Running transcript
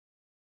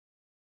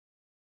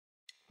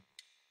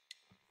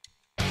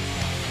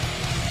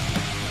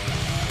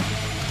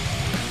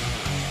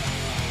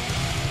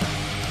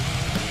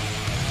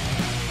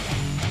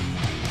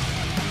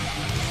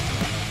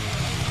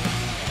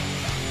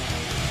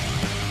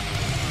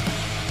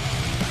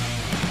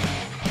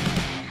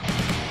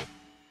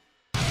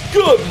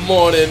Good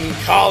morning,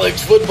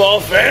 college football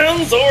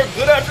fans, or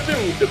good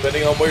afternoon,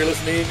 depending on where you're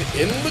listening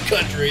in the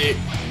country.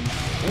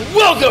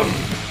 Welcome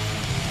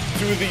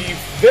to the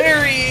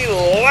very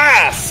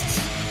last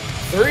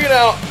 3 and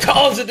Out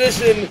College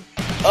Edition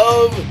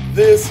of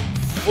this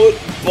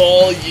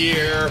football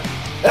year,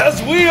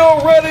 as we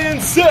are ready and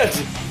set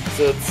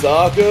to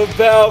talk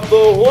about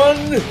the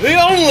one,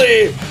 the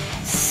only,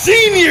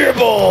 Senior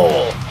Bowl.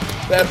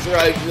 That's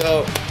right,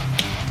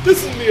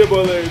 this is me, your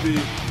boy Larry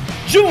B,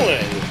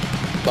 joined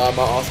by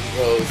my awesome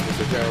co-host,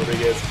 Mr. Karen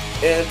Rodriguez,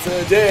 and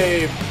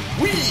today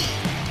we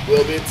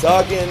will be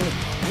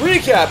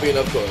recapping,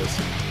 of course,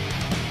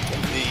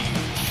 the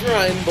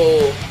Shrine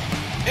Bowl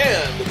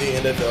and the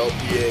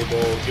NFLPA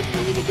Bowl, giving you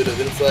a little bit of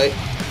insight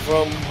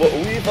from what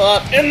we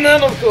thought, and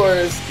then, of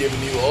course,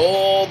 giving you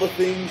all the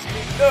things you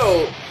need to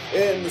know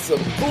and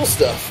some cool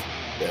stuff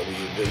that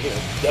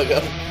we've dug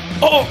up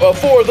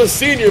for the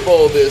Senior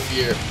Bowl this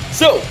year.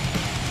 So,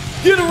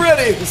 get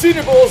ready. The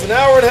Senior Bowl is an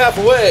hour and a half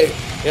away,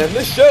 and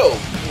this show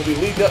will be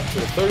leading up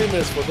to 30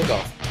 minutes for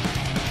kickoff.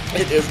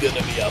 It is going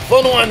to be a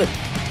fun one.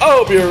 I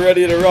hope you're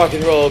ready to rock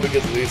and roll,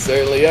 because we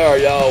certainly are,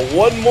 y'all.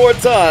 One more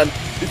time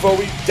before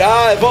we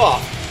dive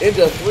off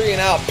into 3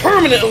 and Out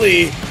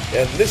permanently,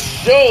 and this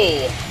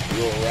show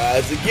will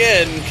rise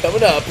again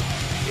coming up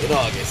in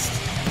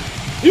August.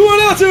 You are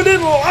now tuned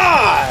in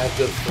live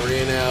to 3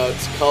 and Out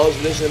College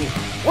Edition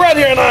right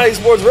here on IE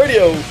Sports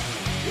Radio,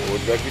 your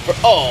directory for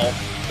all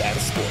that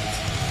is sports.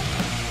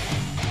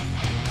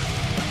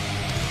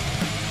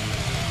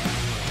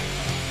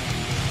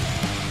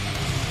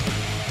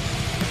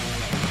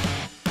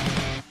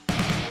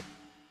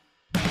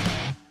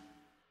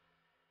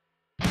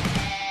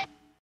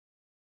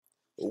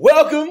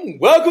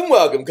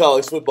 Welcome,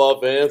 college football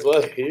fans.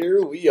 Well,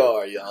 here we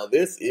are, y'all.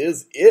 This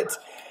is it.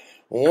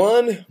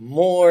 One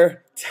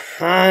more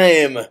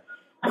time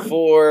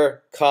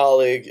for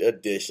College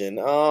Edition.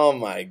 Oh,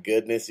 my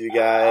goodness, you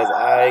guys.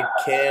 I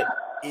can't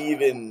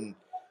even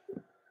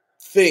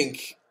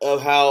think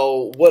of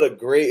what a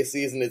great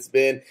season it's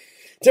been.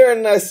 Taryn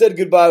and I said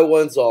goodbye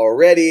once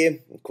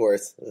already. Of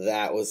course,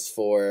 that was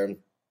for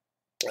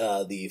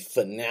the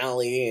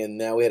finale, and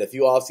now we had a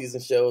few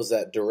off-season shows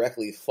that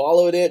directly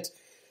followed it.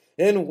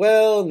 And,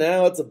 well,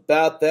 now it's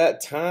about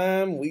that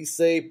time we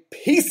say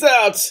peace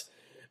out.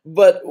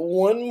 But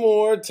one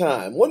more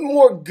time, one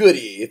more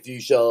goodie, if you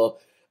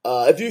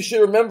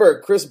should remember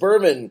Chris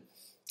Berman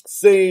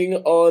saying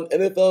on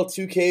NFL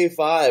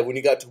 2K5 when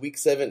he got to week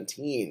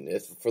 17,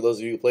 for those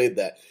of you who played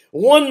that.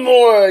 One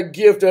more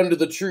gift under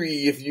the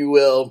tree, if you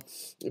will,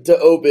 to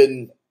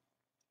open,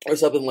 or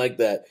something like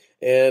that.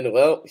 And,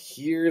 well,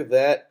 here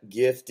that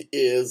gift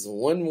is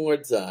one more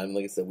time.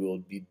 Like I said, we will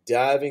be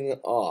diving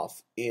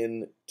off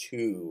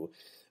into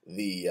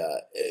the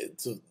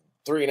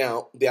 3 and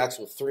Out, the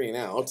actual 3 and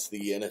Outs,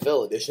 the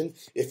NFL edition,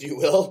 if you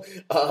will,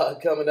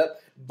 coming up.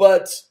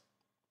 But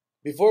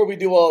before we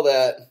do all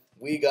that,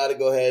 we got to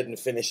go ahead and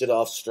finish it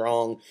off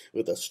strong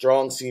with a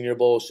strong Senior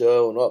Bowl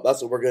show, and well,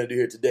 that's what we're going to do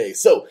here today.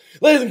 So,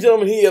 ladies and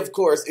gentlemen, he, of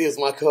course, is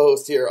my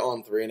co-host here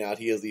on 3 and Out.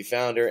 He is the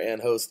founder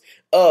and host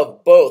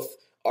of both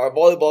our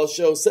volleyball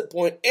show, Set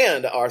Point,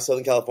 and our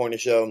Southern California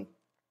show,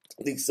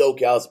 the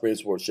SoCal Supreme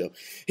Sports Show.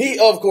 He,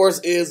 of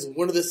course, is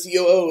one of the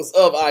COOs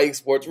of IE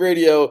Sports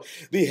Radio,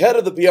 the head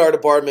of the PR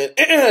department,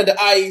 and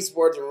IE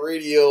Sports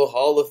Radio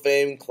Hall of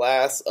Fame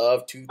class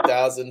of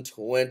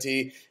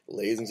 2020.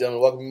 Ladies and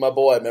gentlemen, welcome to my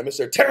boy, man,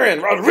 Mr.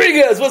 Taryn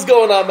Rodriguez. What's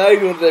going on, man? How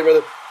you doing today,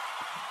 brother?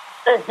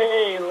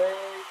 Hey, Larry.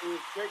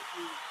 It's great to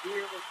be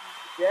here with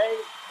you today.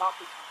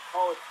 Talking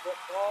college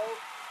football,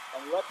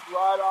 and let's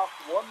ride off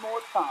one more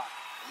time.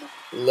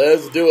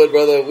 Let's do it,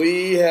 brother.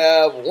 We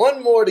have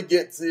one more to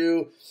get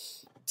to.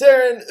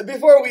 Taryn,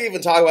 before we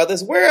even talk about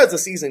this, where has the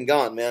season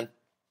gone, man?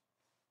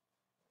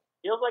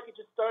 Feels like it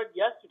just started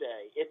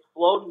yesterday. It's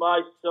flown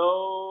by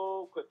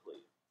so quickly.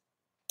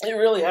 It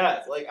really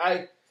has. Like,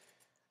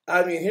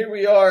 I mean, here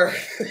we are.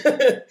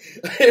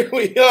 Here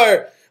we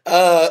are.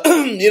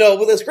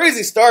 With this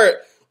crazy start.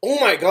 Oh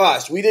my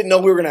gosh, we didn't know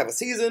we were going to have a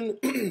season.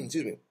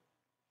 Excuse me.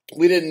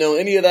 We didn't know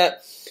any of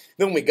that.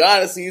 Then we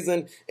got a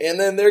season, and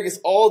then there gets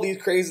all these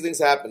crazy things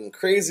happen.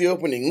 Crazy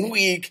opening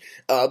week.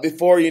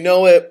 Before you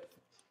know it,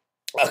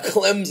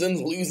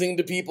 Clemson's losing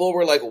to people.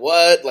 We're like,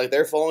 what? Like,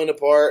 they're falling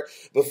apart.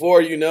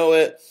 Before you know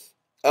it,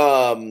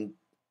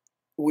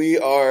 we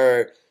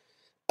are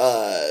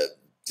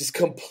just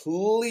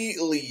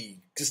completely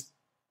just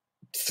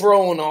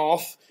thrown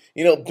off.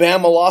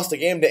 Bama lost a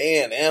game to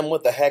A&M.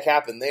 What the heck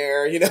happened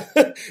there?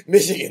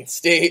 Michigan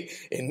State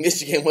and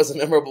Michigan was a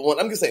memorable one.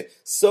 I'm just saying,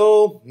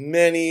 so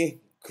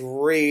many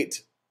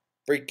great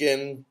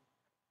freaking,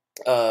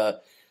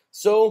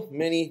 so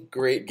many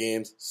great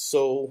games,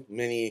 so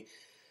many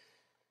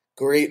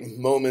great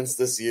moments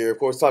this year. Of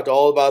course, talked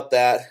all about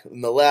that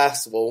in the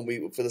last, for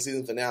the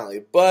season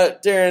finale.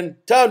 But, Darren,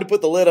 time to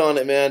put the lid on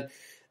it, man.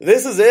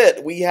 This is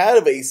it. We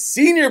have a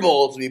Senior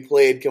Bowl to be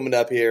played coming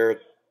up here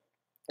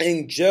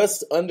in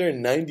just under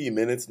 90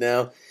 minutes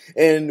now,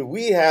 and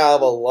we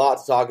have a lot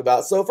to talk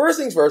about. So first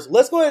things first,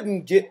 let's go ahead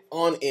and get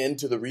on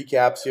into the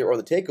recaps here, or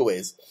the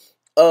takeaways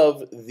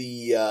of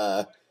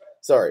the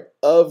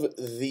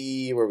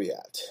where we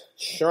at?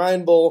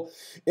 Shrine Bowl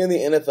in the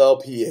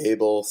NFLPA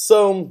Bowl.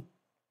 So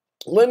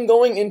when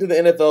going into the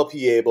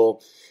NFLPA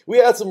Bowl, we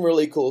had some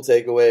really cool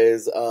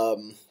takeaways.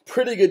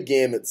 Pretty good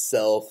game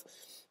itself.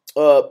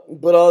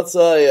 But I'll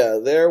tell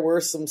you, there were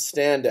some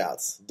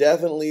standouts.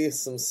 Definitely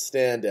some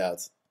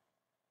standouts.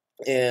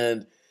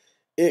 And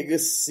it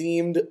just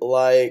seemed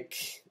like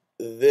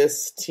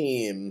this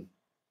team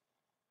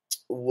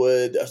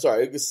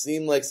it just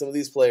seemed like some of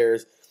these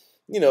players,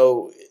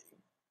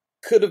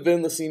 could have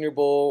been the Senior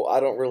Bowl.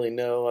 I don't really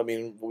know. I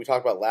mean, we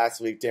talked about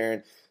last week,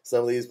 Darren.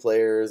 Some of these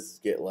players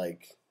get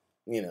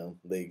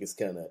they just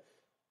kind of,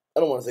 I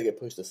don't want to say get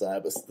pushed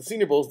aside, but the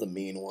Senior Bowl is the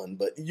main one,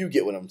 but you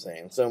get what I'm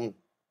saying. So,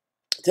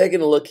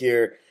 taking a look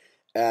here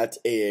at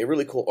a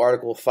really cool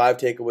article, 5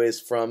 takeaways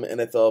from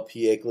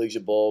NFLPA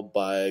Collegiate Bowl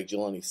by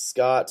Jelani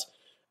Scott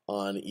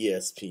on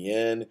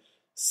ESPN.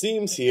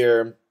 Seems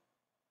here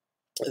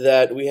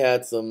that we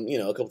had some,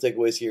 a couple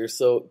takeaways here.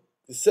 So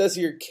it says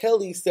here,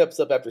 Kelly steps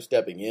up after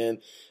stepping in.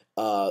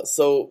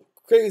 So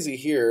crazy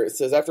here. It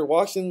says, after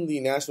watching the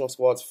national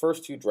squad's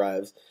first 2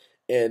 drives,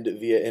 and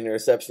via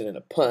interception and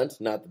a punt,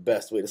 not the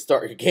best way to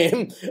start your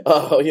game.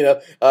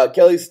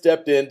 Kelly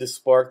stepped in to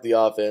spark the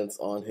offense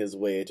on his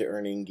way to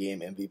earning game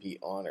MVP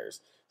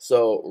honors.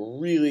 So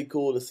really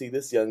cool to see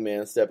this young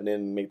man stepping in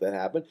and make that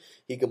happen.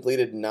 He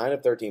completed 9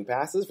 of 13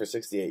 passes for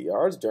 68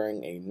 yards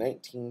during a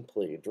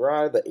 19-play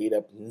drive that ate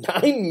up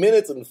 9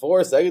 minutes and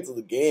 4 seconds of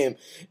the game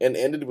and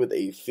ended with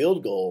a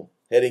field goal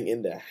heading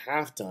into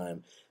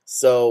halftime.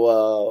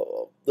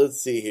 So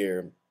let's see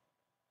here.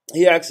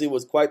 He actually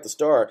was quite the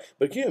star,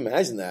 but can you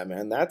imagine that,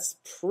 man? That's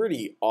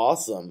pretty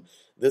awesome.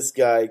 This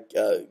guy,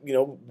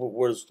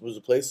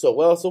 was played so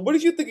well. So, what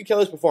did you think of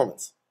Kelly's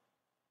performance?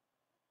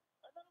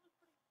 I thought it was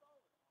pretty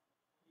solid.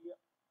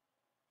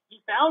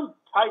 He found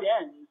tight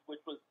ends,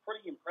 which was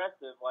pretty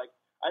impressive. Like,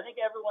 I think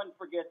everyone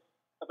forgets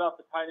about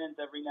the tight ends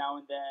every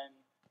now and then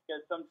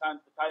because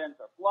sometimes the tight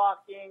ends are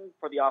blocking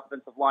for the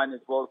offensive line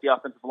as well as the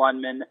offensive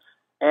linemen.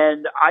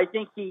 And I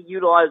think he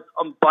utilized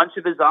a bunch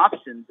of his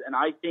options, and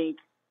I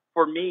think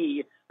for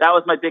me, that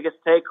was my biggest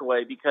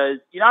takeaway because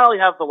you not only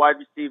have the wide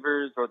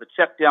receivers or the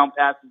check down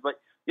passes,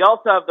 but you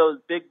also have those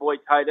big boy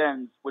tight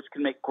ends, which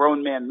can make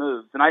grown man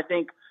moves. And I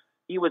think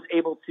he was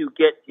able to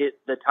hit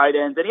the tight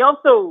ends. And he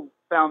also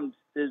found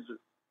his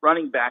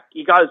running back.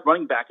 He got his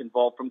running back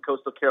involved from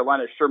Coastal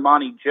Carolina,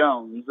 Shermani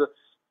Jones.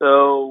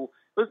 So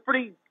it was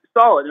pretty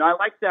solid. And I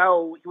liked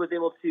how he was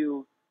able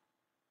to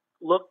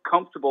look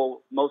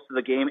comfortable most of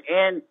the game.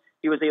 And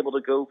he was able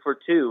to go for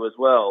 2 as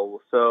well.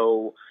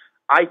 So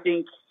I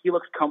think he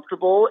looks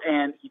comfortable,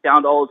 and he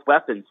found all his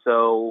weapons.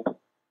 So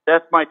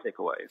that's my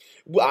takeaway.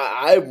 Well,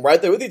 I'm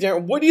right there with you,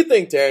 Darren. What do you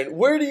think, Darren?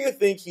 Where do you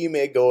think he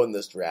may go in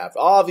this draft?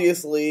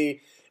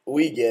 Obviously,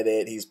 we get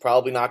it. He's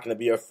probably not going to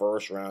be a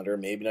first-rounder,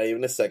 maybe not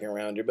even a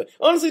second-rounder. But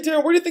honestly,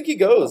 Darren, where do you think he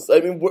goes? I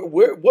mean,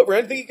 what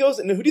round do you think he goes?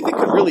 And who do you think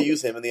could really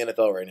use him in the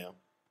NFL right now?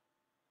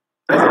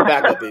 As a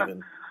backup,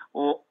 even.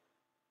 Well,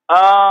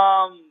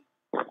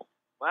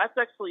 that's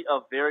actually a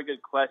very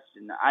good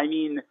question. I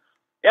mean,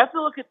 you have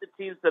to look at the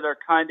teams that are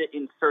kind of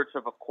in search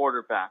of a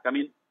quarterback. I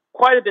mean,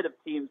 quite a bit of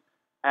teams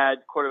had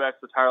quarterbacks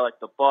retire, like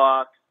the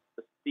Bucs,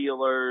 the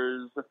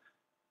Steelers.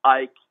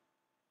 I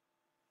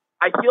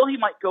feel he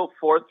might go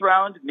 4th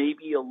round,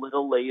 maybe a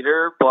little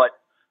later, but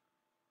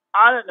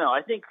I don't know.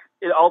 I think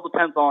it all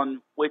depends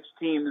on which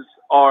teams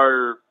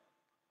are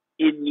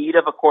in need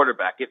of a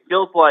quarterback. It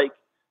feels like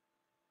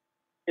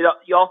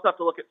you also have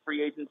to look at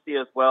free agency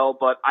as well,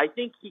 but I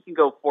think he can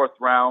go 4th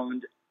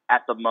round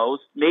at the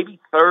most, maybe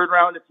 3rd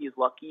round if he's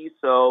lucky.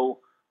 So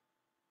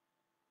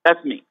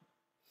that's me.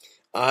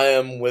 I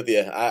am with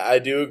you. I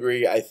do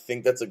agree. I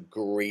think that's a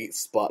great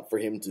spot for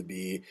him to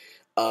be.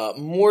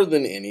 More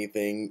than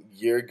anything,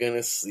 you're going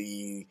to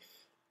see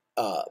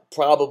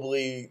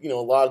probably, a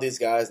lot of these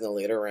guys in the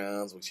later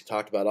rounds, which you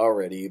talked about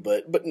already.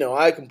 But no,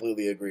 I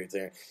completely agree with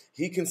Darren.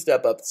 He can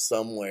step up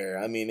somewhere.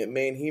 I mean,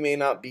 he may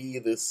not be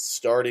the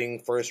starting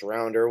first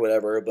rounder or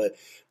whatever, but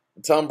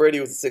Tom Brady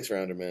was a 6th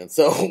rounder, man.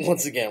 So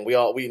once again, we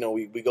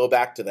go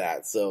back to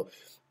that. So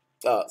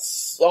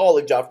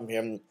solid job from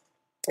him.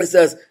 It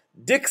says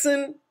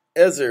Dixon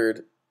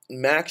Ezzard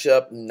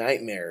matchup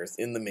nightmares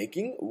in the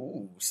making.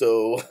 Ooh,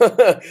 so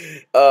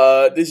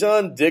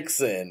Deshaun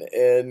Dixon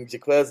and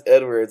Jaquez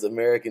Edwards'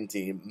 American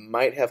team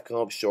might have come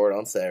up short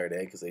on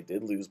Saturday because they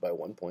did lose by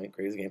 1 point.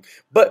 Crazy game.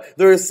 But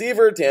the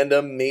receiver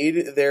tandem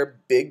made their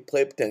big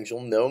play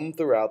potential known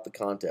throughout the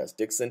contest.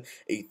 Dixon,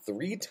 a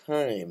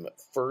 3-time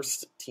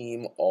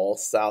first-team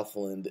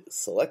All-Southland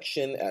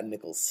selection at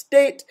Nicholls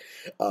State,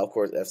 of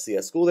course,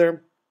 FCS school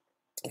there,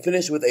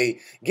 finished with a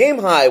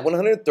game-high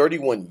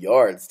 131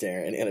 yards,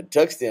 Darren, and a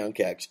touchdown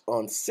catch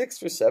on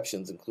 6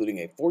 receptions, including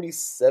a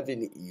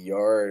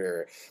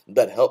 47-yarder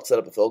that helped set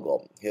up a field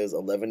goal. His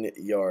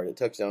 11-yard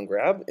touchdown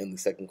grab in the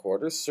second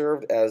quarter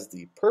served as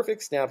the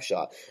perfect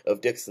snapshot of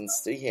Dixon's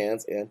steady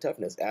hands and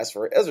toughness. As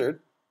for Ezzard,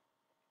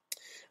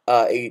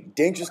 a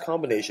dangerous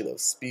combination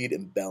of speed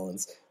and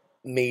balance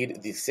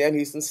made the Sam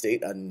Houston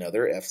State,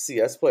 another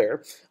FCS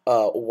player,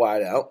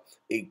 wideout,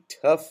 a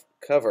tough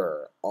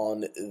cover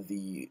on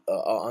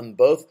on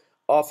both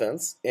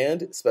offense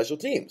and special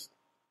teams,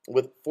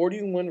 with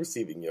 41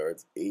 receiving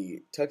yards,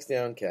 a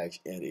touchdown catch,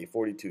 and a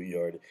 42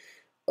 yards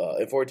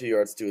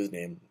to his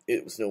name.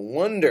 It was no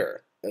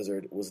wonder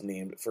Ezard was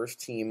named first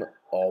team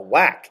All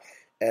WAC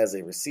as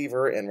a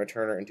receiver and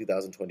returner in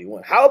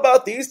 2021. How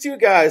about these two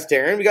guys,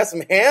 Taryn? We got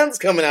some hands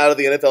coming out of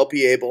the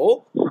NFLPA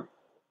Bowl.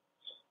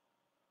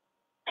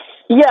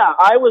 Yeah,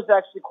 I was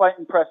actually quite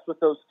impressed with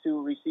those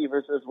two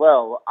receivers as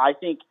well. I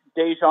think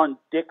Dejon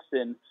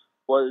Dixon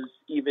was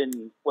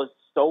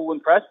so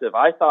impressive.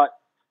 I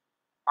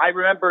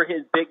remember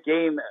his big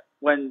game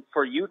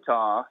for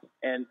Utah,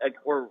 it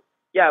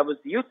was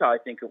Utah, I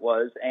think it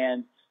was,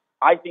 and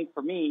I think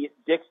for me,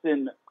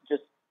 Dixon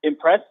just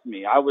impressed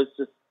me. I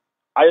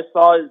just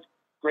saw his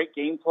great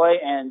gameplay,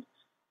 and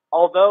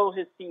although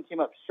his team came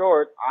up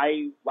short,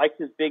 I liked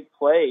his big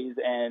plays,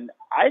 and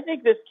I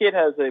think this kid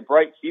has a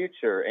bright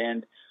future.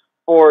 And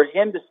for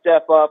him to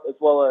step up as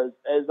well as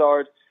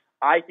Ezard,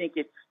 I think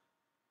it's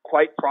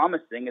quite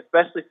promising,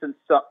 especially since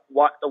the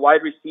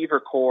wide receiver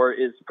core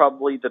is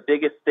probably the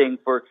biggest thing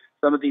for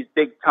some of these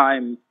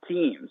big-time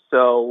teams.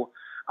 So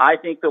I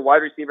think the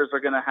wide receivers are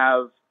going to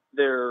have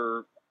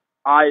their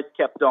eyes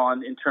kept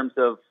on in terms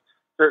of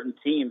certain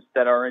teams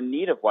that are in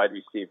need of wide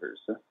receivers.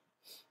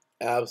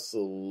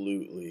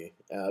 Absolutely.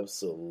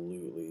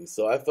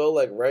 So I feel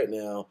like right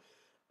now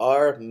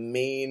our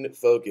main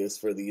focus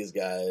for these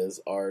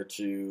guys are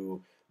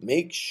to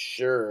make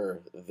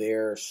sure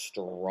they're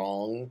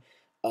strong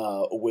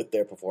with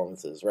their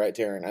performances, right,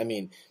 Taryn? I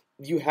mean,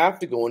 you have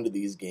to go into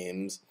these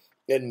games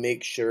and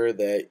make sure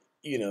that,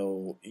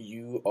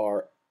 you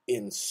are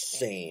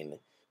insane.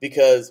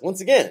 Because,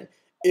 once again,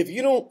 if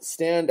you don't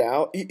stand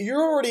out,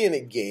 you're already in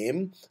a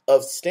game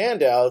of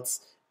standouts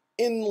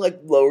in,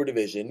 lower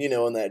division,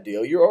 in that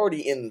deal. You're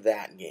already in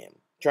that game,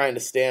 trying to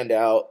stand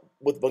out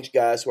with a bunch of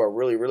guys who are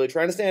really, really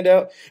trying to stand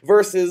out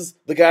versus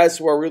the guys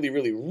who are really,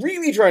 really,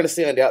 really trying to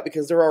stand out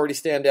because they're already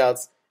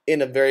standouts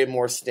in a very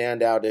more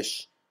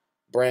standout-ish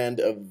brand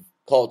of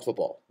college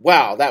football.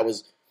 Wow, that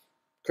was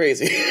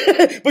crazy.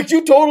 But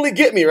you totally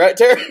get me, right,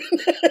 Terry?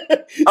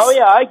 Oh,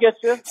 yeah, I get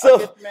you.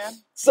 Man.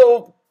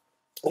 So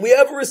we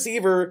have a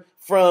receiver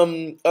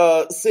from,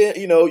 UCSD,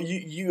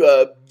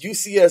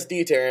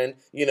 Taryn,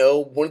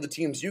 one of the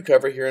teams you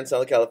cover here in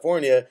Southern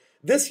California.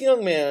 This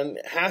young man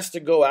has to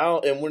go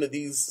out in one of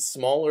these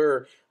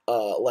smaller,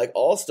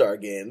 all-star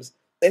games,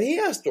 and he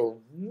has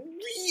to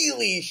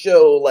really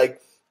show,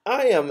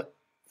 I am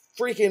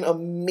freaking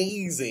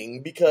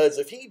amazing, because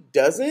if he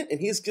doesn't, and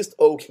he's just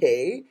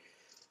okay,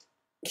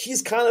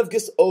 he's kind of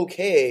just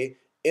okay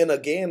in a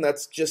game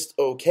that's just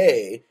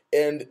okay,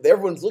 and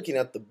everyone's looking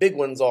at the big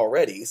ones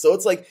already. So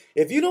it's like,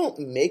 if you don't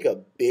make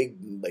a big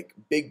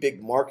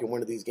mark in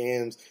one of these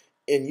games,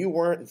 and you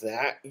weren't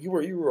you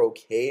were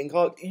okay in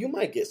college, you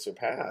might get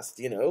surpassed,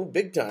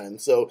 big time.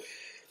 So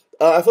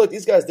I feel like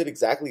these guys did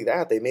exactly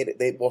that. They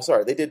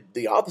did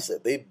the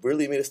opposite. They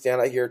really made a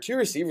standout here. Two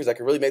receivers that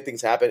can really make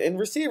things happen. And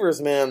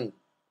receivers, man,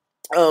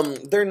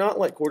 they're not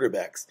like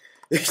quarterbacks.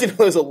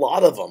 There's a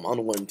lot of them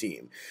on one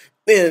team.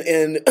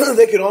 And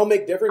they can all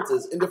make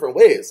differences in different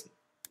ways.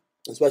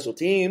 Special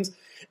teams,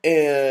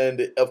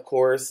 and of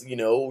course,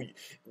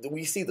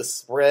 we see the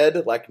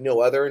spread like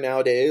no other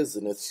nowadays,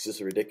 and it's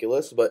just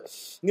ridiculous. But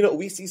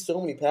we see so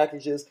many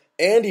packages.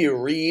 Andy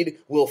Reid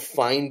will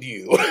find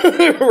you,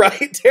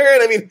 right,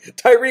 Taryn? I mean,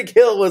 Tyreek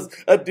Hill was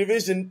a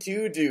Division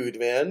II dude,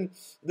 man.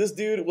 This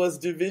dude was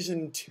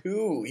Division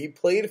II. He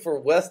played for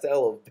West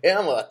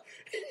Alabama.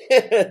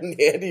 And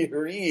Andy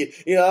Reid,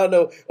 I don't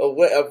know,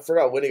 I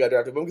forgot when he got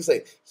drafted, but I'm going to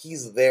say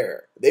he's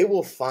there. They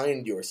will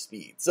find your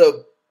speed.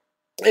 So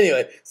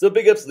anyway, so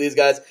big ups to these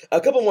guys.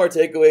 A couple more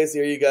takeaways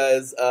here, you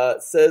guys.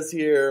 Says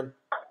here,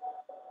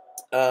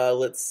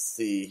 let's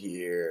see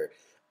here.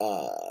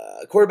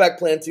 Quarterback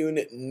Platoon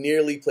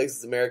nearly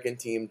places American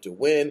team to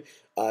win.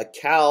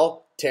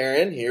 Cal,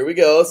 Taryn, here we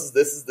go.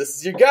 This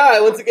is your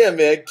guy once again,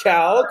 man.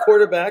 Cal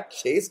quarterback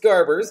Chase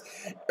Garbers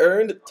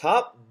earned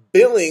top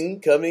billing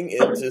coming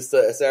into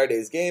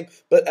Saturday's game,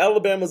 but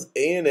Alabama's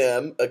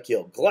A&M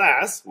Akil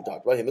Glass, we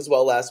talked about him as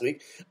well last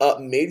week,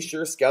 made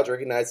sure scouts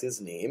recognized his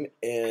name,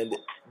 and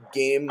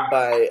game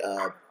by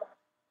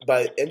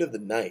end of the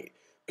night,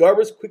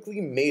 Garbers quickly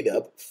made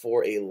up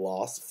for a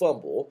lost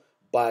fumble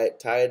by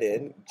tight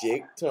end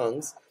Jake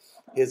Tungs,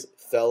 his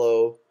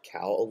fellow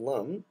Cal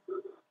alum,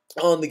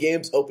 on the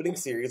game's opening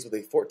series with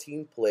a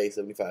 14-play,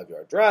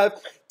 75-yard drive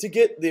to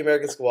get the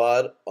American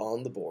squad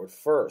on the board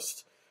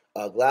first.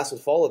 Glass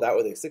would follow that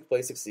with a 6-play,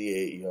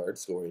 68-yard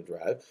scoring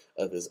drive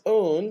of his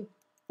own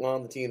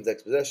on the team's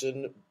next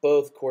possession.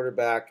 Both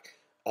quarterbacks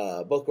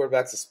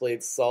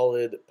displayed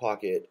solid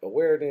pocket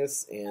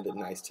awareness and a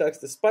nice touch,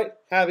 despite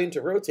having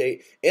to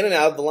rotate in and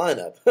out of the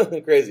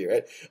lineup. Crazy,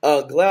 right?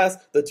 Glass,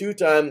 the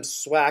two-time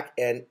SWAC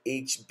and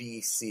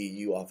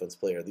HBCU Offensive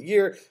Player of the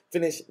Year,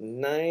 finished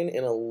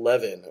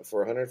 9-11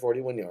 for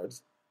 141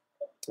 yards,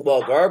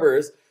 while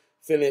Garbers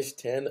finished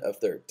 10 of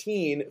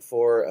 13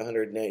 for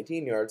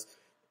 119 yards.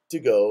 to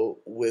go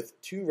with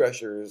two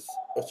rushes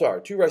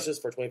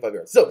for 25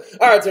 yards. So,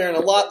 all right, Taryn, a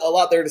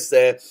lot there to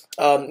say.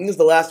 This is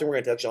the last thing we're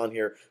going to touch on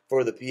here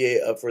for the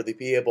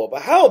PA Bowl.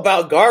 But how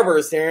about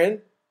Garbers,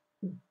 Taryn?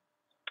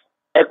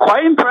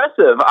 Quite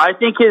impressive. I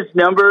think his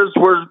numbers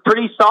were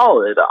pretty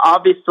solid.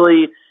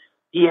 Obviously,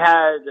 he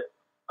had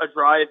a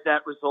drive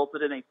that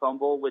resulted in a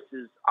fumble, which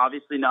is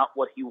obviously not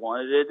what he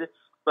wanted.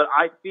 But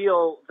I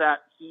feel that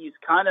he's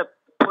kind of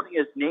putting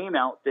his name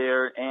out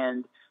there,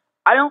 and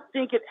I don't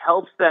think it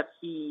helps that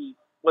he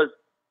was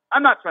 –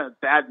 I'm not trying to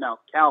badmouth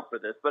Cal for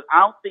this, but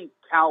I don't think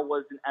Cal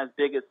wasn't as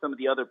big as some of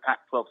the other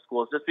Pac-12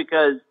 schools just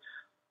because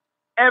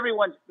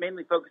everyone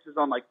mainly focuses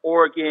on, like,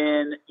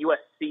 Oregon,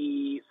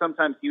 USC,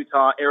 sometimes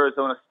Utah,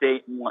 Arizona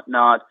State, and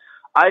whatnot.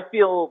 I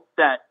feel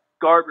that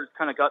Garbers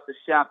kind of got the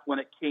shaft when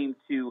it came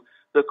to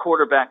the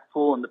quarterback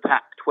pool in the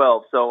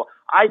Pac-12. So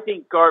I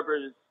think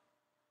Garbers,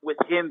 with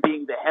him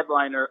being the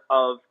headliner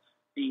of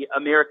the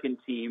American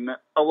team,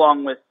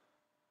 along with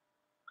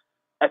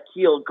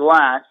Akil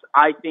Glass,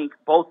 I think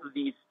both of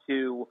these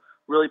two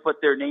really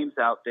put their names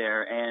out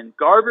there. And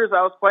Garbers,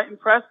 I was quite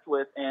impressed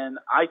with, and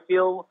I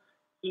feel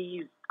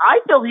he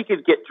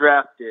could get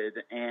drafted,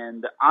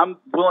 and I'm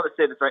willing to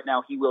say this right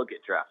now, he will get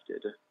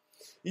drafted.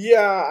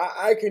 Yeah,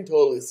 I can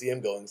totally see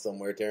him going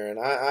somewhere, Taryn.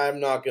 I'm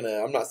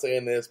not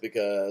saying this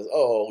because,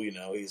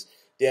 he's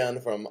down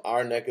from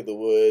our neck of the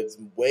woods,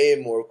 way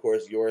more, of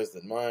course, yours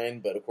than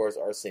mine, but, of course,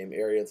 our same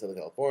area in Southern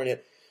California.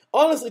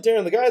 Honestly,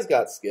 Taryn, the guy's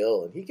got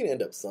skill, and he can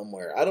end up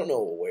somewhere. I don't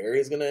know where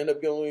he's going to end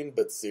up going,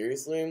 but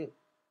seriously,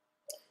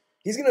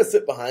 he's going to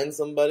sit behind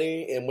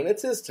somebody, and when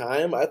it's his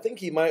time, I think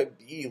he might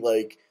be,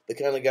 like, the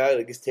kind of guy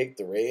that just take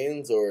the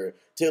reins or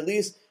to at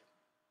least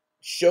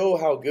show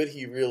how good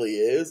he really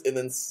is and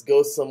then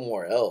go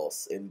somewhere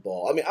else in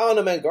ball. I mean, I don't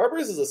know, man.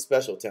 Garbers is a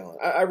special talent.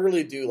 I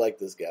really do like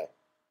this guy.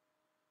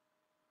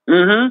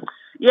 Mm-hmm.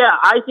 Yeah,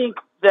 I think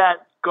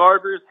that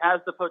Garbers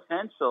has the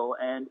potential,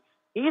 and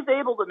he's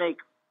able to make,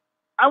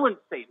 I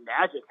wouldn't say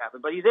magic happen,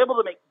 but he's able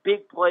to make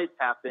big plays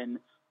happen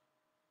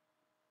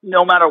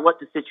no matter what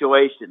the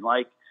situation.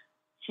 Like,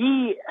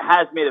 he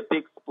has made a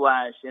big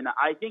splash, and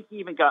I think he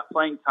even got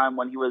playing time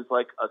when he was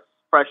like a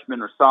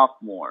freshman or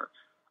sophomore.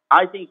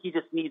 I think he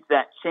just needs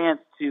that chance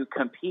to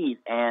compete,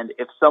 and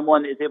if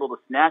someone is able to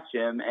snatch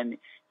him and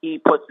he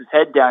puts his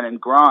head down and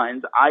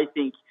grinds, I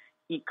think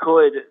he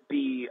could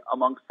be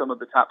amongst some of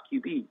the top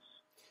QBs.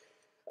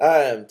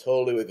 I am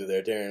totally with you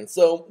there, Darren.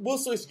 So we'll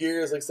switch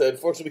gears. Like I said,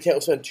 fortunately, we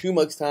can't spend too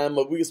much time,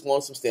 but we just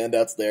want some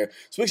standouts there.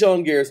 Switch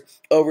on gears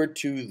over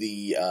to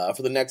the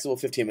for the next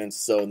 15 minutes or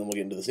so, and then we'll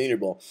get into the Senior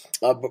Bowl.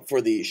 But for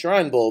the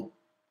Shrine Bowl,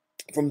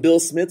 from Bill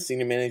Smith,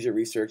 Senior Manager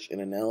Research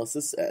and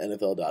Analysis at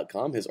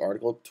NFL.com, his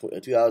article,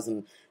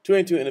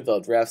 2022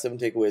 NFL Draft, 7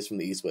 Takeaways from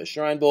the East-West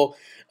Shrine Bowl.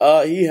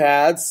 He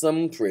had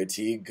some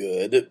pretty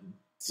good,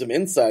 some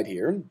insight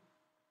here.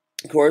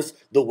 Of course,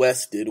 the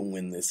West did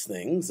win this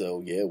thing,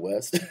 so yeah,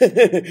 West.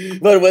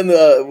 But when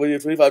the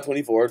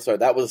 25-24, sorry,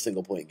 that was a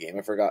single-point game.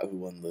 I forgot who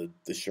won the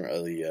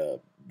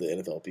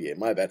NFLPA.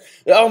 My bad.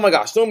 Oh my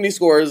gosh, so many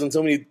scores and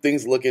so many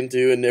things to look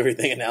into and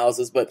everything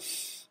analysis. But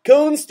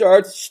Cohn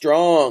starts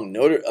strong.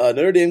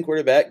 Notre Dame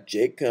quarterback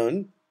Jake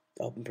Cohn,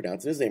 I hope I'm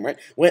pronouncing his name right,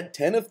 went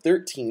 10 of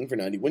 13 for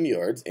 91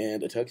 yards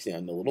and a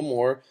touchdown, a little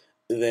more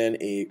than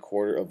a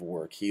quarter of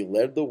work. He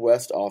led the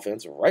West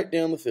offense right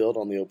down the field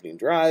on the opening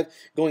drive,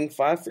 going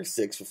 5 for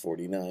 6 for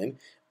 49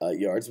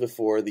 yards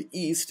before the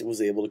East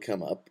was able to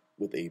come up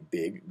with a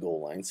big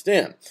goal line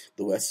stand.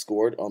 The West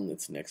scored on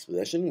its next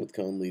possession, with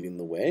Cohn leading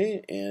the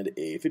way, and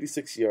a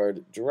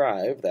 56-yard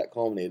drive that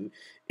culminated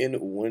in a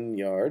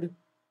 1-yard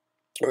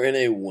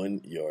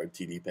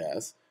TD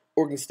pass.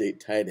 Oregon State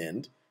tight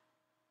end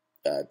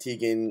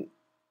Tegan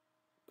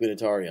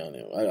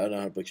Guinatariano. I don't know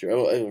how to butcher.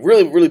 I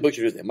really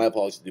butchered his name. My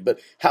apologies, dude. But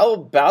how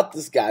about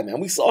this guy, man?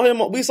 We saw him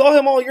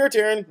all year,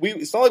 Taryn.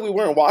 It's not like we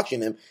weren't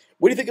watching him.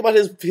 What do you think about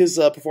his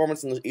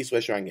performance in the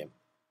East-West Shrine game?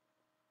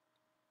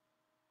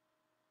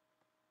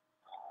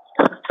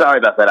 Sorry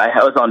about that.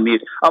 I was on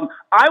mute.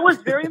 I was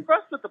very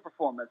impressed with the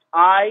performance.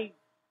 I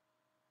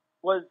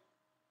was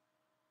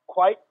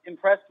quite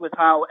impressed with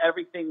how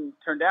everything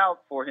turned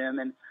out for him,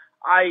 and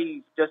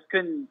I just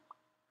couldn't.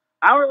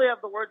 I don't really have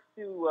the words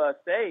to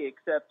say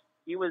except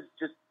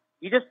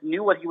he just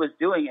knew what he was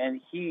doing,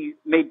 and he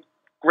made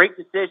great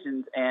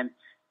decisions, and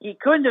he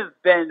couldn't have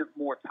been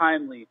more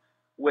timely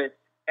with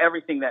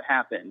everything that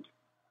happened,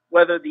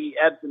 whether the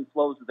ebbs and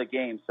flows of the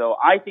game. So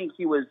I think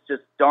he was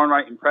just darn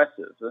right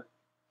impressive.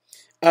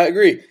 I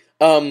agree.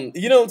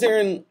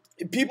 Taryn,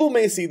 people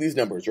may see these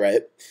numbers,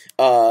 right?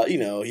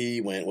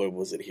 He went, what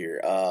was it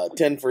here?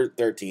 10 for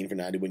 13 for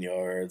 91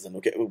 yards, and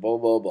okay, blah,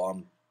 blah, blah.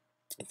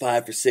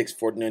 5 for 6,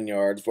 49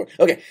 yards.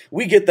 Okay,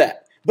 we get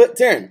that. But,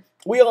 Taryn,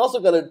 we also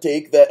got to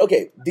take that,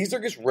 okay, these are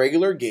just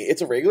regular game.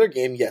 It's a regular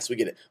game, yes, we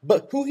get it.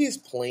 But who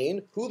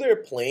they're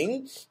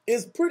playing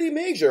is pretty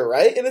major,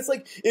 right? And it's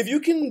like, if you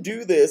can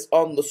do this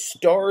on the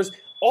stars,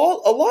 a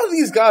lot of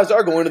these guys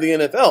are going to the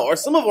NFL, or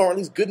some of them are at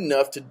least good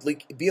enough to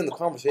be in the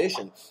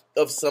conversation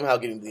of somehow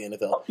getting to the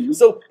NFL.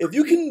 So if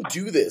you can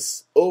do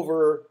this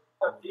over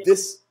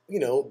this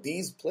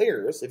these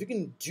players, if you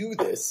can do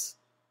this,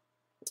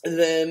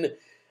 then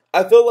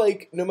I feel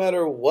like no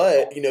matter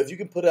what, if you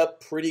can put up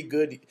pretty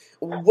good,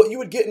 what you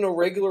would get in a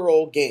regular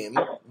old game,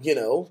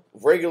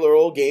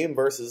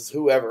 versus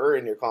whoever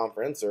in your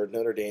conference or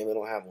Notre Dame, they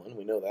don't have one,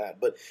 we know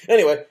that. But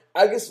anyway,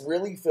 I just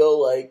really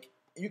feel like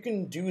you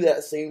can do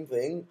that same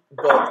thing,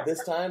 but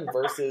this time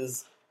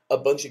versus a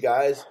bunch of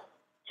guys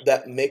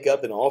that make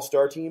up an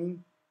all-star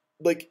team,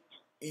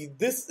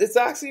 it's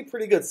actually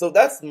pretty good. So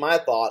that's my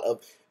thought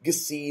of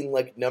just seeing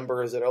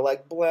numbers that are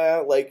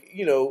blah,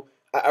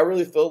 I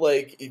really feel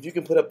like if you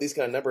can put up these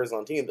kind of numbers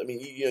on teams, I mean,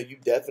 you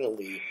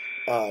definitely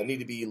need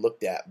to be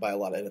looked at by a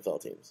lot of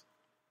NFL teams.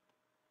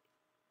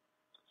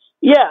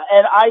 Yeah,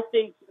 and I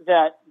think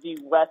that the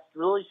West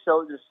really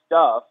showed their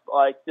stuff,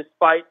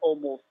 despite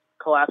almost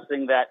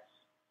collapsing that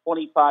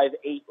 25-8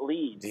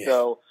 lead. Yeah.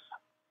 So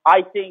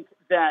I think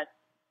that,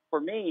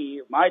 for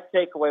me, my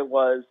takeaway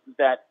was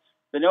that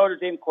the Notre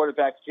Dame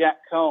quarterback,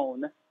 Jack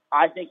Cohn,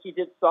 I think he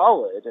did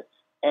solid.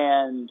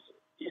 And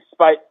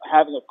despite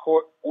having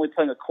only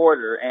playing a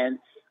quarter. And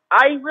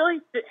I really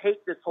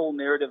hate this whole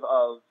narrative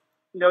of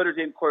Notre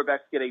Dame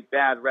quarterbacks get a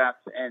bad rep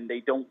and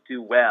they don't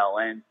do well.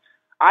 And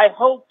I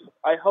hope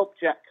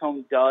Jack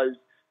Cohn does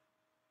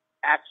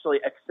actually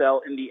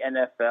excel in the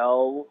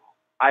NFL.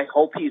 I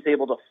hope he's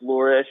able to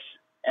flourish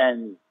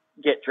and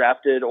get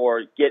drafted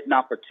or get an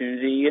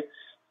opportunity.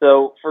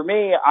 So for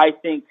me, I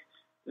think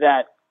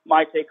that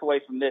my takeaway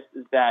from this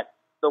is that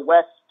the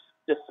West,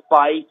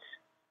 despite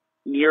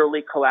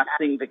nearly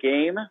collapsing the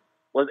game,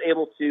 was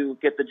able to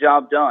get the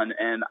job done.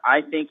 And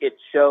I think it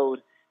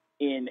showed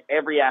in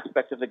every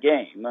aspect of the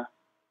game.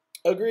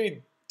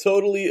 Agreed.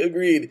 Totally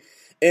agreed.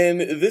 And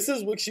this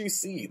is what you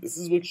see. This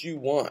is what you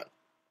want.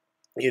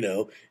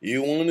 You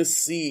want to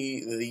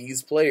see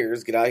these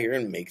players get out here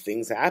and make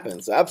things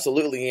happen. So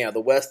absolutely, yeah,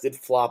 the West did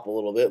flop a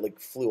little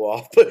bit, flew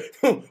off. But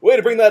way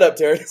to bring that up,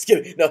 Terry. Just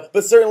kidding. No,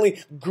 but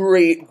certainly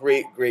great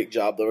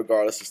job, though,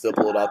 regardless, to still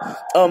pull it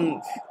off.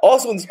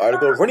 Also in this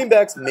article, running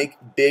backs make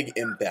big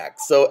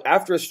impacts. So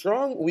after a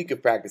strong week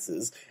of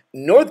practices,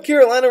 North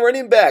Carolina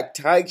running back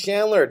Ty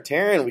Chandler,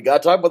 Taryn, we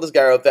got to talk about this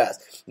guy real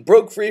fast,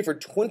 broke free for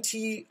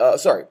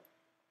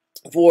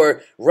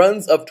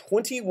runs of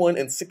 21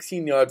 and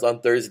 16 yards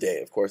on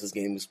Thursday. Of course, this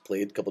game was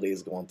played a couple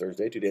days ago on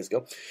Thursday, 2 days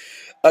ago.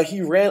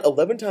 He ran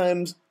 11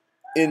 times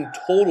in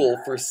total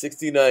for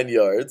 69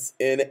 yards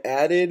and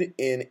added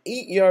an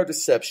 8-yard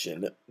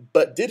reception,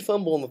 but did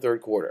fumble in the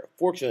third quarter.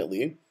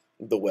 Fortunately,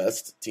 the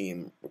West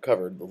team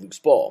recovered the loose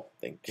ball.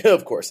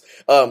 Of course.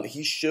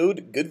 He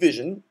showed good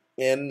vision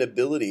and an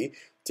ability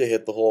to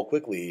hit the hole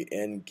quickly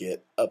and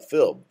get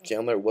upfield.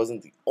 Chandler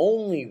wasn't the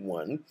only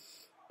one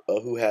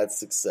who had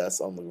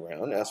success on the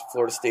ground. As for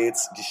Florida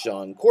State's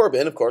Deshaun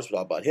Corbin, of course, we'll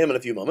talk about him in a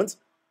few moments,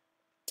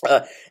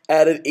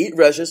 added 8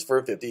 rushes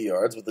for 50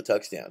 yards with a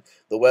touchdown.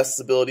 The West's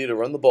ability to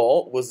run the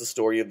ball was the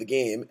story of the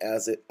game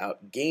as it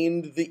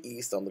outgained the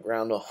East on the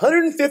ground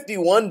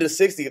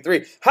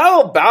 151-63.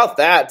 How about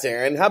that,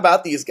 Taryn? How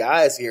about these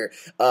guys here,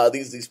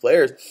 these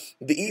players?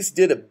 The East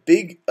did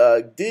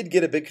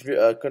get a big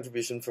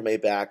contribution from a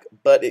back,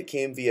 but it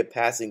came via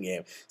passing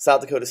game.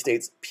 South Dakota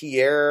State's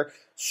Pierre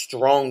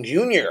Strong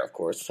Jr., of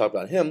course, we'll talk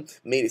about him,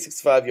 made a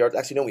 65 yards.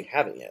 Actually, no, we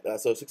haven't yet.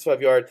 So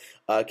 65-yard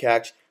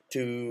catch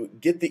to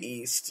get the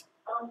East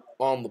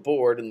on the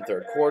board in the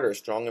third quarter.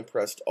 Strong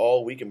impressed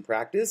all week in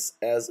practice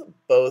as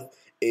both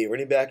a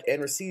running back and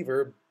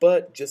receiver,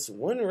 but just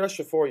 1 rush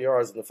for 4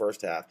 yards in the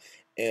first half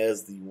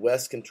as the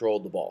West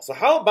controlled the ball. So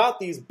how about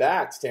these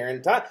backs,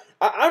 Taryn?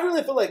 I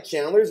really feel like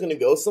Chandler's going to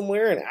go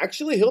somewhere, and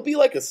actually he'll be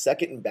like a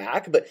second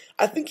back, but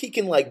I think he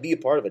can be a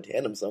part of a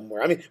tandem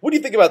somewhere. I mean, what do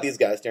you think about these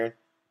guys, Taryn?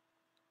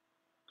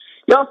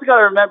 You also got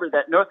to remember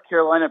that North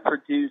Carolina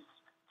produced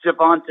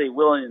Javonte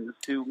Williams,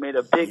 who made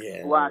a big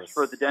splash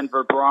for the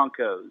Denver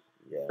Broncos.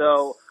 Yes.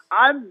 So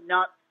I'm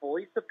not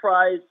fully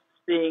surprised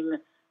seeing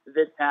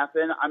this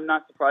happen. I'm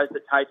not surprised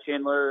that Ty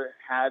Chandler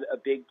had a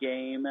big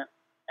game.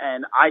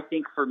 And I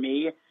think for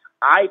me,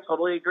 I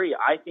totally agree.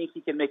 I think he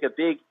can make a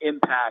big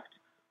impact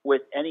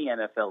with any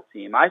NFL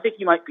team. I think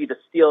he might be the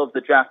steal of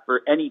the draft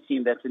for any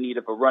team that's in need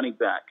of a running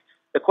back.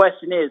 The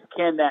question is,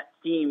 can that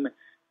team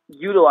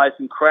utilize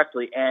him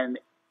correctly? And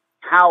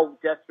how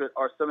desperate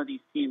are some of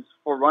these teams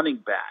for running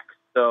backs?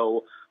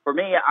 So for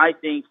me, I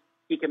think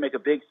he can make a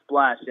big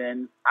splash,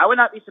 and I would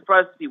not be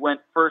surprised if he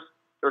went first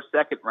or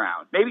second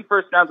round. Maybe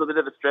first round's a bit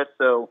of a stretch,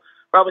 so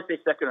probably say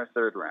second or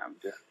third round.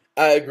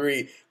 I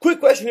agree. Quick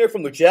question here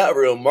from the chat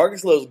room.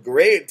 Marcus Lowe's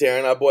great,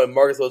 Darren. Our boy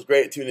Marcus Lowe's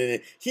great tuning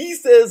in. He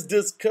says,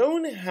 does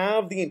Cohn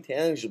have the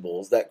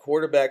intangibles that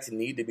quarterbacks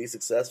need to be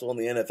successful in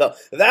the NFL?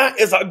 That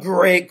is a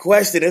great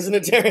question, isn't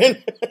it,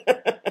 Darren?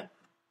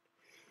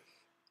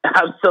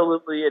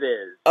 Absolutely it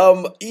is.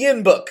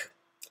 Ian Book.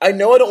 I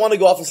know I don't want to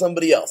go off of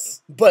somebody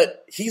else,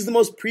 but he's the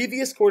most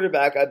previous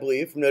quarterback, I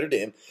believe, from Notre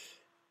Dame.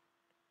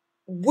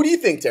 What do you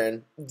think,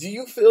 Taryn? Do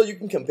you feel you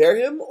can compare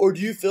him, or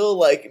do you feel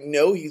like,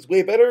 no, he's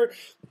way better,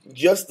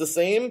 just the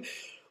same,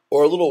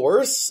 or a little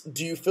worse?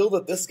 Do you feel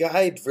that this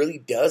guy really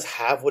does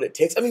have what it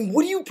takes? I mean,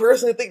 what do you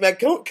personally think, man?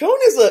 Cohn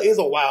is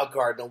a wild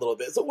card in a little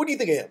bit, so what do you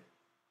think of him?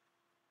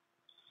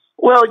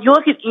 Well, you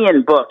look at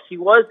Ian Book. He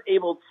was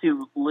able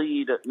to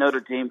lead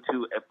Notre Dame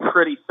to a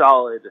pretty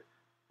solid,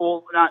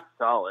 well, not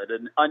solid,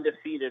 an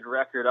undefeated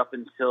record up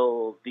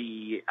until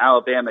the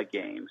Alabama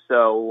game.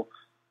 So,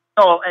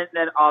 and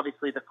then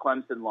obviously the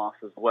Clemson loss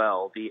as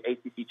well, the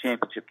ACC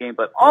championship game.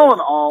 But all in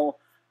all,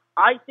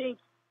 I think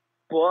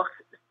Book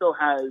still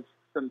has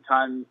some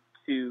time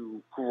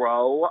to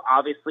grow.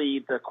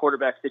 Obviously, the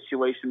quarterback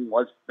situation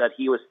was that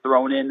he was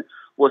thrown in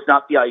was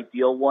not the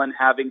ideal one,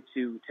 having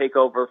to take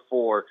over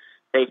for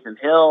Taysom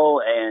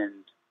Hill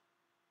and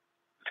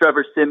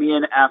Trevor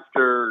Siemian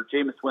after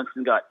Jameis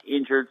Winston got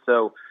injured.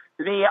 So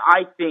to me,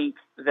 I think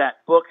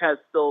that Book has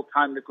still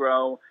time to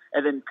grow.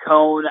 And then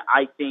Cone,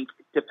 I think,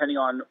 depending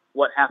on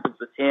what happens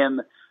with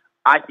him,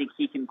 I think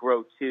he can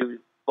grow too.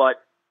 But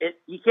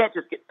you can't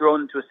just get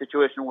thrown into a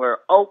situation where,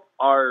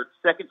 our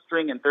second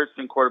string and third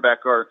string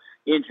quarterback are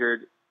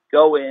injured,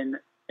 go in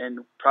and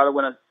try to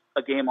win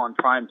a game on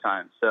prime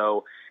time.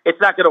 So it's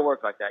not going to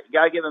work like that. You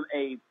got to give him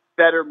a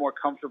better, more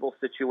comfortable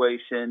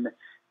situation.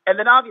 And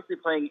then obviously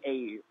playing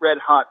a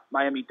red-hot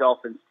Miami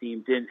Dolphins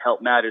team didn't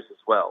help matters as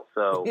well.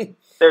 So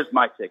there's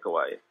my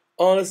takeaway.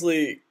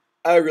 Honestly,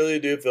 I really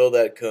do feel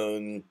that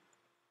Cone,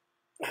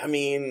 I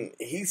mean,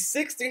 he's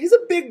 6'3". He's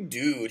a big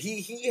dude.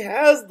 He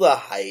has the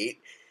height.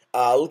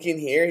 Looking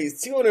here,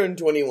 he's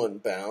 221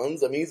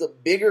 pounds. I mean, he's a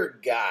bigger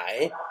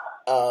guy.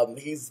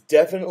 He's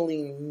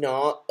definitely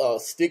not a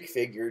stick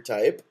figure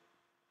type.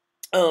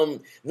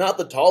 Not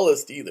the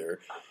tallest either.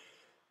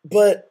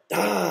 But,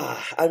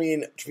 I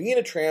mean, being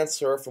a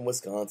transfer from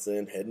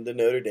Wisconsin, heading to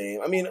Notre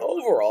Dame, I mean,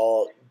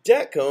 overall,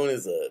 Jack Cone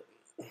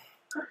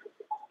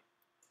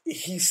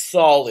he's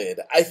solid.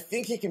 I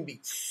think he can be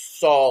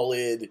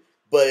solid,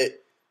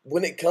 but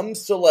when it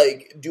comes to,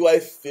 like, do I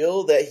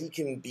feel that he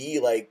can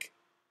be, like,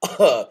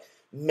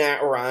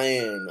 Matt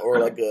Ryan or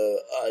like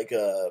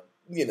a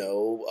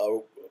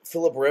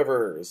Phillip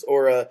Rivers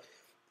or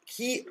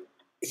he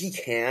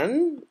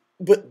can,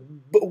 but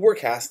work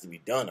has to be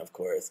done, of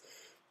course.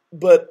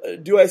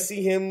 But do I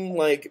see him,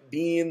 like,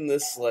 being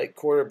this, like,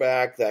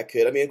 quarterback that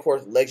could, I mean, of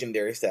course,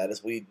 legendary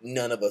status,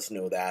 none of us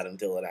know that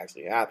until it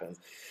actually happens.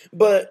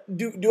 But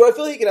do I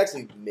feel he could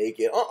actually make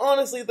it?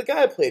 Honestly, the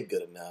guy played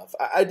good enough.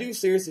 I do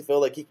seriously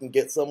feel like he can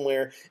get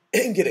somewhere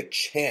and get a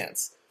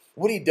chance.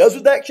 What he does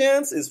with that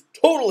chance is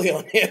totally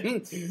on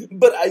him,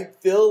 but I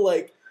feel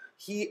like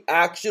he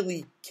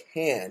actually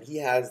can. He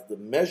has the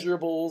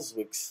measurables,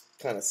 which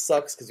kind of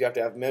sucks because you have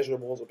to have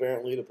measurables,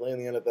 apparently, to play in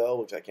the NFL,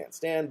 which I can't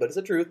stand, but it's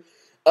the truth.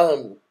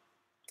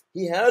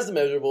 He has the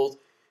measurables.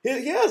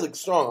 He has a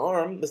strong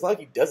arm. It's not like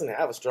he doesn't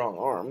have a strong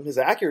arm. His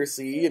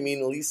accuracy, I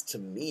mean, at least to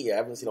me, I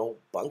haven't seen a whole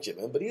bunch of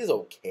him, but he's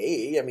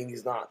okay. I mean,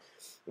 he's not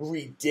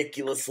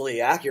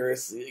ridiculously accurate.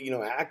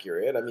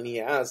 I mean, he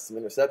has some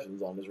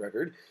interceptions on his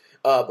record,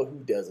 but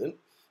who doesn't?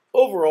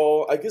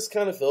 Overall, I just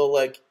kind of feel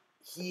like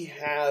he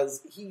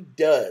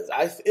does.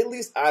 At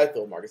least I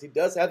feel, Marcus, he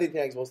does have the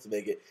intangibles to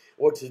make it,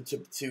 or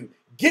to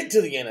get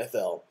to the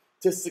NFL.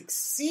 To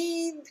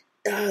succeed,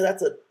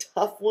 that's a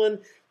tough one,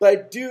 but I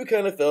do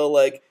kind of feel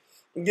like,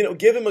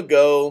 give him a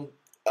go.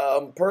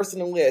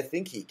 Personally, I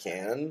think he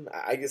can.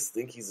 I just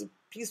think he's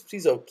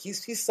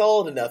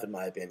solid enough, in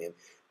my opinion,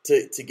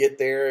 to get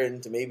there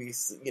and to maybe,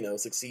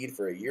 succeed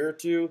for a year or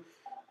two,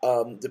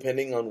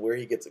 depending on where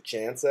he gets a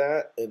chance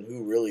at and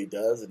who really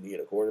does and need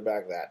a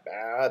quarterback that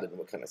bad and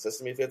what kind of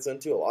system he fits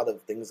into. A lot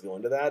of things go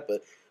into that,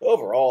 but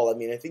overall, I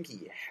mean, I think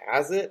he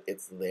has it.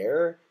 It's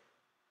there.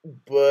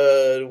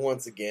 But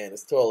once again,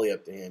 it's totally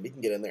up to him. He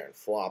can get in there and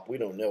flop. We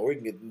don't know. We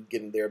can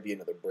get in there and be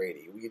another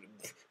Brady.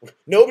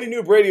 Nobody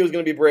knew Brady was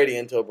going to be Brady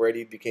until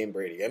Brady became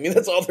Brady. I mean,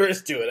 that's all there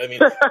is to it. I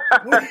mean,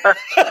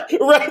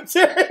 right,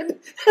 Jared?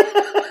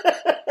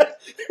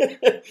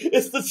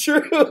 It's the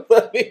truth.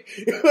 I mean,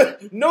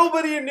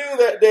 nobody knew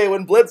that day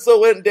when Bledsoe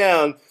went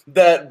down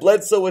that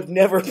Bledsoe would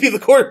never be the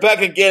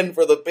quarterback again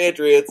for the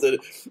Patriots. And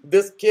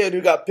this kid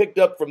who got picked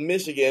up from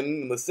Michigan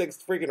in the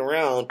 6th freaking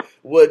round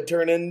would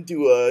turn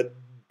into a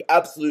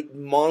absolute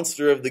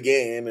monster of the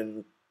game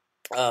and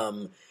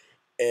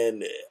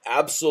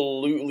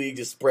absolutely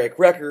just break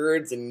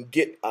records and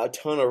get a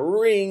ton of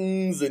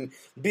rings and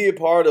be a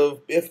part of,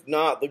 if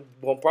not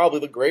probably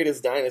the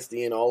greatest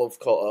dynasty in all of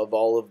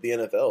the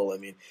NFL. I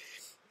mean,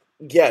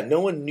 yeah, no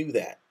one knew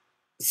that.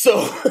 So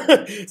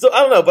I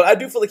don't know, but I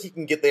do feel like he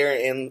can get there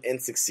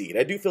and succeed.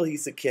 I do feel he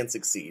can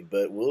succeed,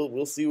 but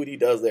we'll see what he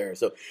does there.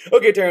 So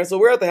okay, Terrence. So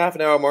we're at the half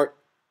an hour mark.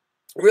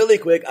 Really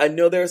quick, I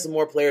know there are some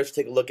more players to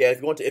take a look at.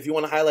 If you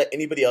want to highlight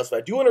anybody else, but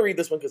I do want to read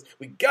this one because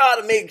we got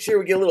to make sure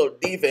we get a little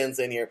defense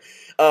in here.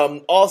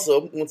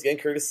 Also, once again,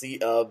 courtesy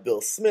of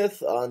Bill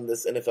Smith on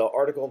this NFL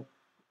article.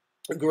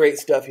 Great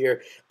stuff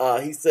here.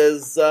 He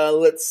says,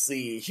 let's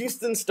see,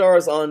 Houston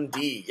Stars on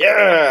D.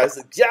 Yeah, it's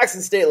a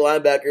Jackson State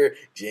linebacker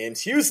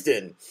James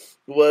Houston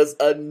was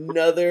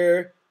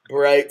another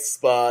bright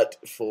spot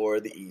for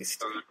the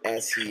East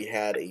as he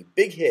had a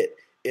big hit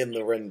in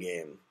the run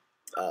game.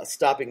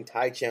 Stopping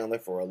Ty Chandler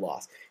for a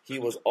loss. He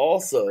was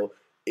also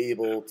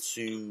able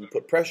to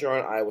put pressure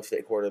on Iowa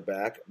State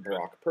quarterback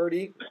Brock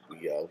Purdy.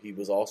 He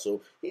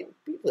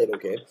played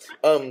okay.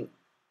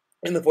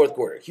 in the fourth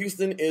quarter.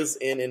 Houston is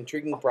an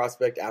intriguing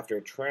prospect after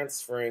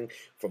transferring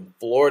from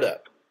Florida.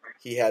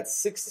 He had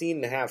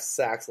 16.5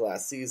 sacks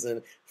last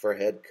season for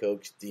head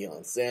coach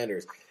Deion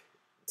Sanders.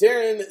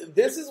 Darren,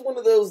 this is one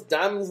of those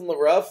diamonds in the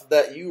rough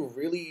that you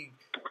really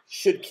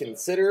should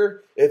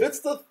consider. If it's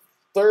the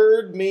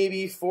third,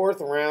 maybe fourth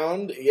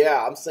round,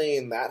 yeah, I'm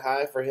saying that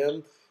high for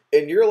him.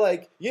 And you're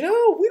like, we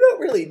don't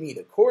really need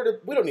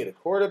we don't need a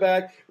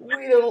quarterback.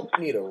 We don't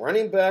need a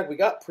running back. We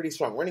got pretty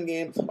strong running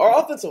game. Our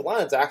offensive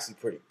line is actually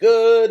pretty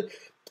good.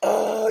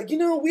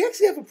 We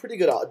actually have a pretty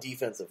good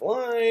defensive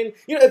line.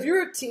 If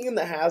you're a team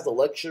that has the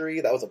luxury,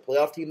 that was a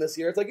playoff team this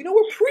year, it's like,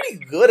 we're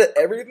pretty good at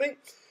everything.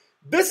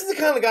 This is the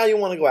kind of guy you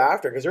want to go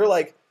after because you're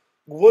like,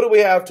 what do we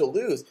have to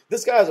lose?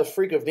 This guy is a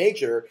freak of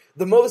nature.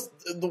 The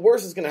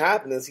worst is going to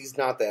happen is he's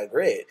not that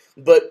great.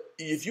 But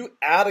if you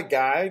add a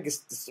guy,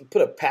 just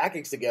put a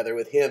package together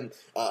with him,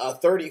 a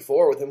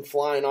 34 with him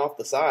flying off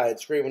the side,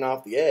 screaming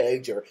off the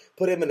edge, or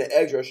put him in an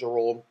edge rusher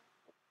role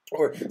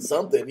or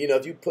something,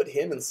 if you put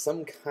him in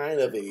some kind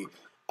of a,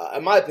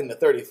 in my opinion, the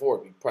 34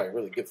 would be probably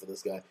really good for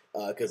this guy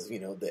because,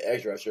 the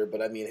edge rusher.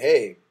 But,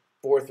 hey,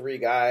 4-3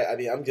 guy,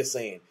 I'm just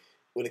saying.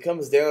 When it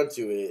comes down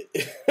to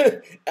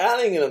it,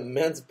 adding an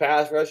immense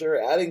pass rusher,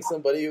 adding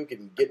somebody who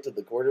can get to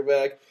the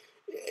quarterback,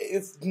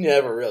 it's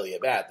never really a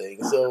bad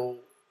thing. So,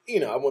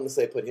 I wouldn't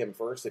say put him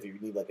first if you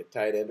need like a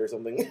tight end or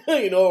something,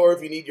 or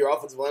if you need your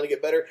offensive line to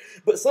get better.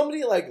 But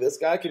somebody like this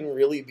guy can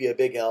really be a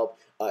big help,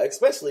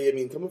 especially,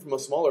 coming from a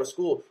smaller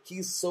school,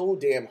 he's so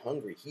damn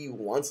hungry. He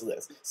wants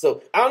this.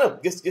 So, I don't know,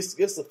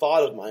 just a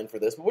thought of mine for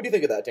this. But what do you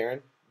think of that, Taryn?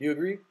 Do you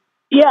agree?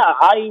 Yeah,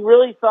 I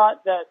really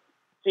thought that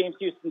James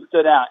Houston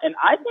stood out. And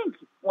I think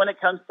when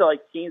it comes to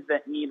teams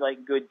that need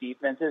good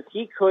defenses,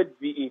 he could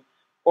be,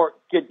 or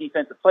good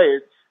defensive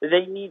players,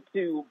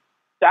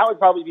 that would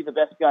probably be the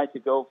best guy to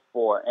go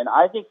for. And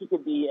I think he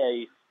could be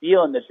a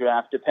steal in the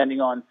draft depending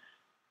on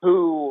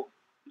who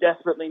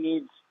desperately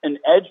needs an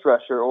edge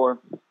rusher or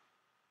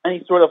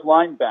any sort of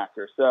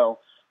linebacker. So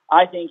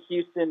I think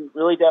Houston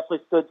really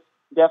definitely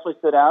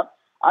stood out.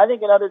 I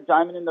think another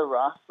diamond in the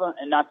rough,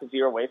 and not to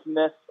veer away from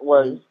this,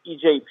 was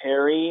E.J.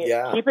 Perry.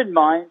 Yeah. Keep in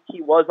mind, he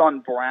was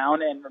on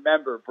Brown, and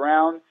remember,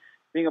 Brown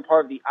being a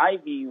part of the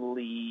Ivy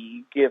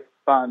League, if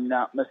I'm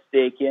not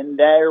mistaken,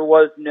 there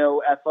was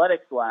no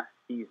athletics last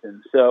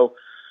season. So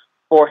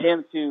for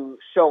him to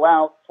show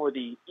out for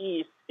the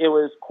East, it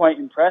was quite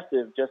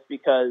impressive just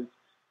because,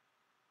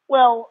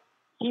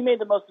 he made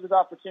the most of his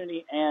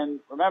opportunity,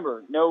 and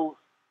remember, no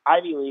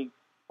Ivy League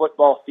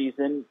football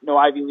season, no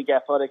Ivy League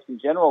athletics in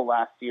general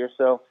last year.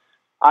 So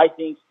I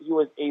think he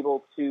was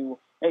able to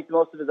make the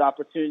most of his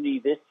opportunity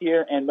this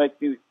year and make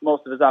the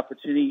most of his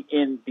opportunity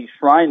in the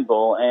Shrine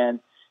Bowl. And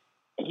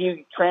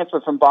he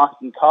transferred from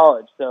Boston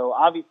College. So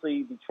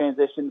obviously the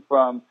transition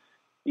from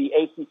the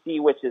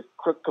ACC, which is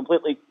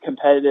completely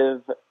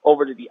competitive,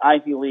 over to the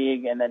Ivy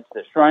League and then to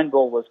the Shrine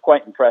Bowl was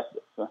quite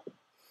impressive.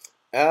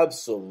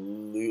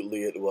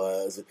 Absolutely it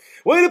was.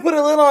 Way to put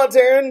a lid on it,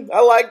 Taryn.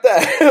 I like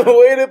that.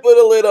 Way to put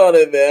a lid on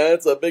it, man.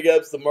 It's a big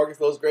episode. Marcus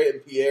feels great,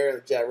 and Pierre in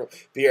the chat room.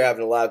 Pierre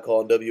having a live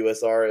call on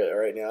WSR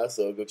right now,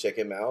 so go check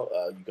him out.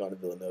 You've gone to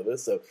Villanova,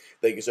 so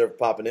thank you, sir, for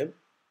popping in.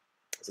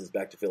 This is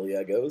back to Philly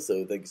I go,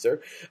 so thank you, sir.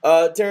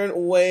 Taryn,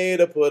 way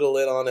to put a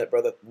lid on it,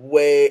 brother.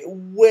 Way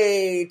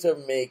to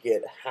make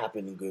it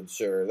happen, good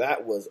sir.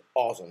 That was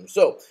awesome.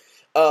 So,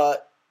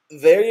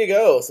 there you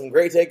go. Some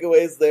great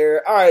takeaways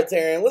there. All right,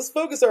 Taryn, let's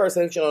focus our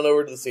attention on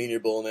over to the Senior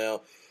Bowl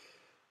now.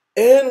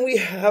 And we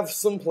have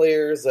some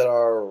players that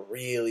are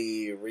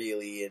really,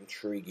 really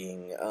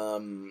intriguing.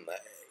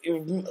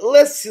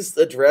 Let's just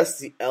address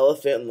the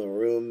elephant in the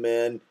room,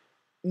 man.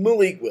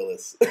 Malik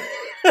Willis.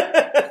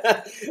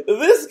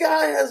 This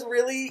guy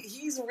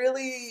he's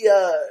really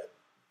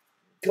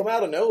come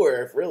out of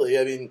nowhere,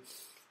 really.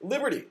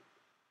 Liberty.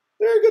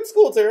 They're a good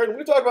school, Taryn.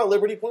 We've talked about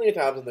Liberty plenty of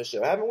times on this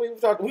show, haven't we? We've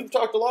talked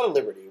a lot of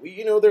Liberty.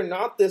 They're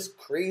not this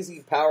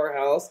crazy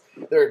powerhouse.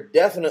 They're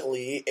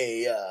definitely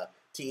a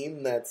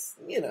team that's,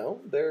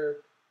 they're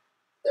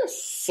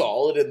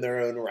solid in their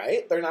own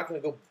right. They're not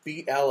going to go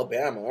beat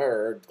Alabama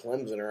or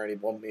Clemson or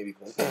anyone. Maybe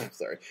Clemson.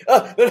 Sorry,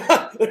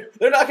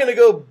 they're not going to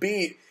go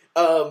beat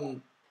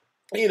one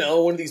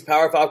of these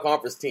Power 5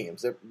 conference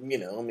teams. They're,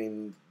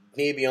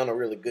 maybe on a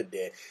really good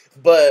day,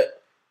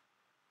 but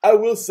I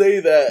will say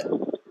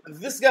that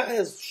this guy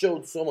has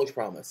showed so much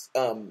promise.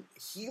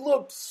 He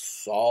looked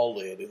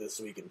solid this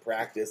week in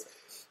practice.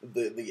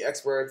 The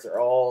experts are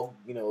all,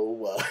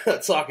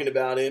 talking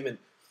about him, and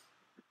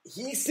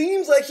he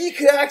seems like he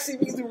could actually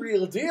be the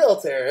real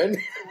deal,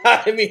 Taryn.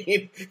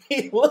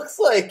 He looks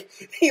like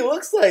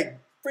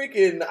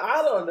freaking,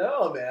 I don't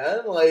know,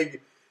 man.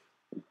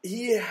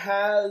 He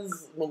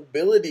has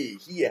mobility.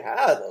 He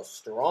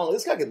has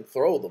this guy can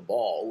throw the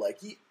ball.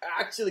 He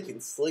actually can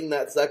sling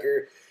that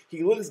sucker.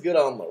 He looks good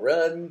on the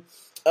run.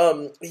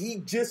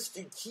 He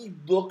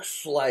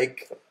looks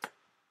like,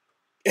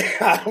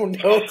 I don't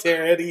know,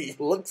 Taryn. He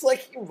looks like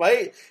he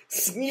might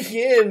sneak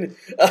in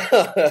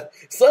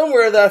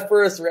somewhere that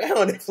first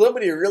round if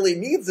somebody really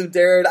needs him,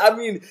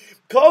 Taryn.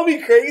 Call me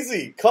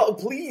crazy.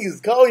 Please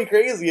call me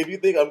crazy if you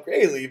think I'm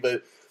crazy,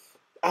 but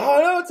I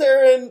don't know,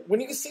 Taryn. When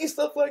you see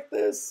stuff like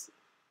this,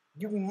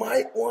 you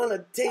might want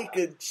to take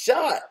a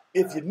shot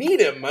if you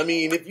need him. I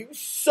mean, if you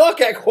suck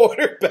at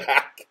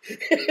quarterback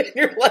and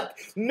you're like,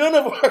 none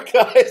of our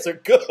guys are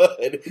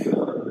good,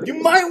 you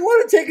might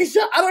want to take a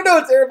shot. I don't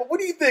know, Taryn, but what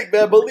do you think,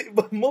 man?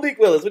 Malik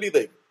Willis, what do you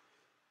think?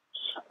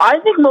 I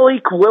think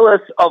Malik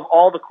Willis, of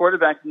all the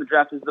quarterbacks in the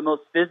draft, is the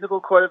most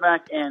physical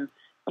quarterback, and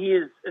he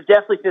is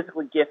definitely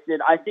physically gifted.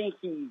 I think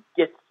he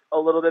gets a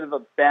little bit of a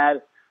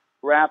bad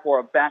rap or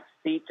a back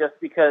seat just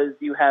because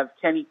you have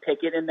Kenny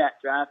Pickett in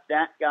that draft.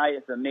 That guy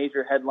is a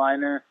major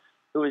headliner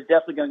who is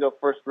definitely going to go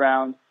first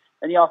round.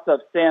 And you also have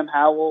Sam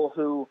Howell,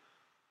 who,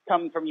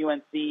 coming from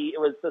UNC, he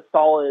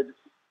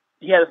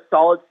had a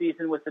solid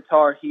season with the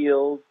Tar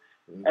Heels.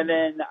 Mm-hmm. And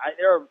then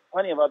there are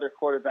plenty of other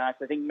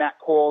quarterbacks. I think Matt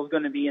Corral is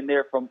going to be in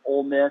there from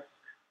Ole Miss.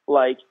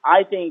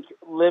 I think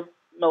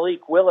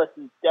Malik Willis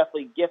is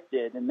definitely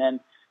gifted. And then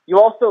you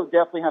also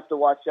definitely have to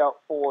watch out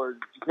for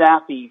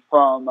Zappy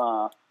from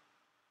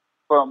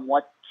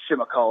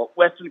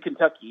Western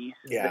Kentucky,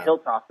 the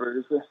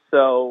Hilltoppers.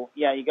 So,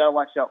 yeah, you got to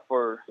watch out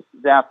for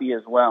Zappy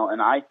as well.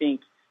 And I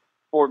think,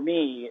 for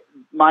me,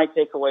 my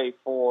takeaway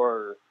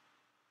for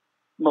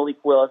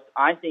Malik Willis,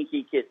 I think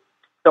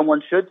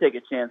someone should take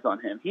a chance on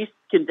him. He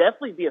can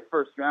definitely be a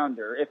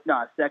first-rounder, if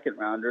not a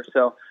second-rounder.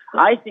 So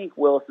I think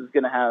Willis is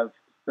going to have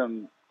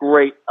some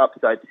great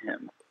upside to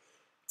him.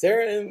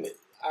 Taryn,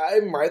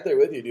 I'm right there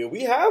with you, dude.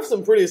 We have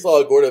some pretty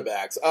solid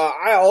quarterbacks.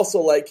 I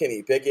also like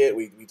Kenny Pickett.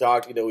 We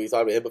talked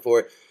about him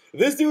before.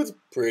 This dude's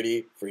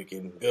pretty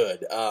freaking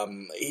good.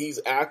 He's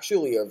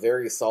actually a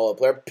very solid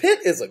player. Pitt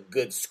is a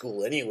good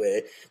school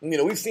anyway.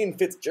 We've seen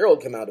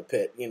Fitzgerald come out of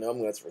Pitt.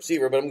 That's a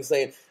receiver, but I'm just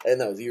saying, and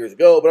that was years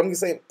ago, but I'm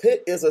just saying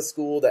Pitt is a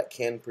school that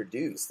can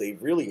produce. They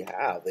really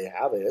have. They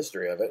have a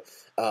history of it,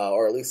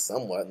 or at least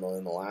somewhat in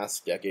the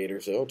last decade or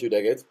so, 2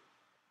 decades.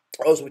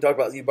 Also, you talked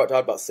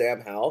about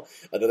Sam Howell,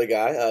 another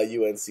guy,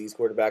 UNC's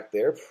quarterback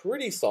there,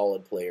 pretty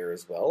solid player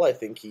as well. I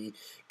think he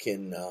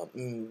can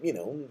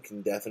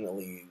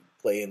definitely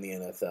play in the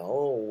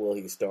NFL. Will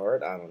he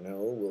start? I don't know.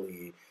 Will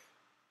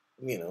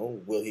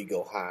he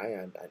go high?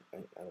 I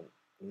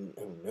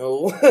don't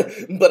know.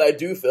 But I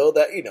do feel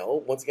that,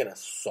 once again, a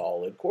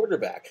solid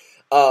quarterback.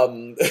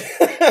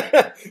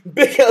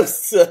 Big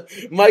ups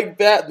Mike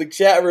Batt in the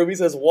chat room. He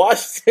says,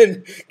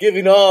 Washington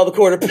giving all the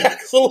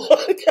quarterbacks a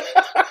look.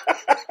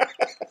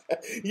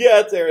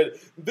 Yeah, Taryn,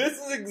 this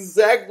is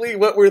exactly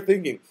what we're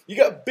thinking. You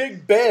got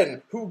Big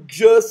Ben, who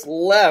just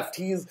left.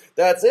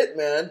 That's it,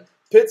 man.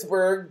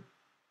 Pittsburgh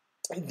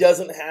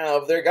doesn't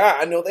have their guy.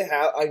 I know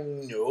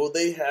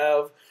they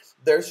have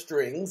their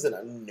strings, and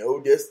I'm no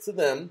diss to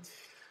them.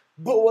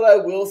 But what I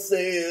will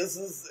say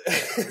is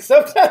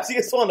sometimes you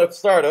just want to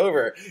start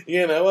over.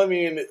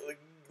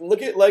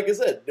 Look at, like I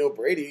said,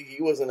 Brady,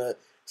 he wasn't a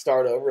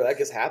start over. That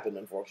just happened,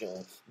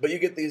 unfortunately. But you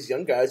get these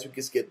young guys who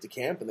just get to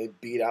camp and they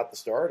beat out the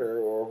starter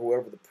or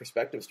whoever the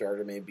prospective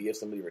starter may be if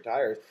somebody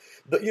retires.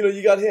 But,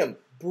 you got him.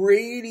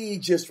 Brady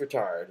just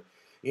retired.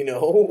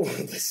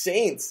 The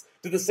Saints.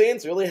 Do the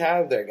Saints really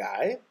have their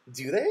guy?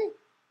 Do they?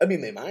 I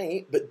mean, they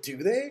might, but do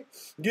they?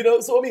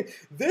 So,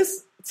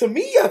 this, to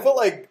me, I feel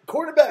like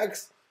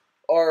quarterbacks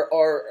are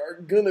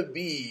going to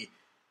be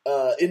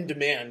in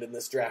demand in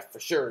this draft for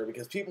sure,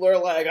 because people are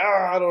like,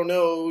 I don't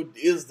know,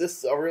 is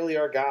this really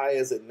our guy?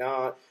 Is it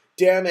not?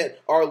 Damn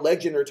it, our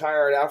legend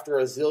retired after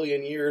a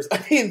zillion years.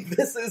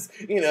 This is,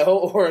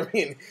 well, for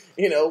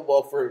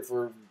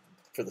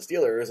the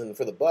Steelers and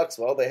for the Bucks,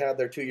 well, they had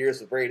their 2 years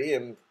with Brady,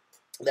 and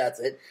that's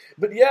it.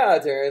 But yeah,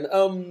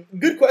 Darren,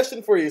 good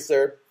question for you,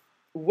 sir.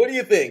 What do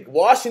you think?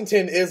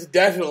 Washington is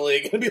definitely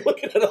going to be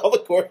looking at all the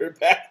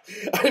quarterbacks.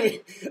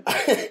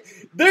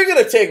 They're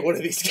going to take one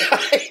of these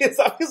guys.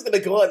 I'm just going to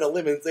go out on a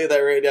limb and say that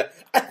right now.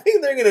 I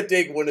think they're going to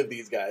take one of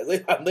these guys.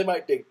 They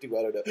might take 2,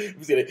 I don't know.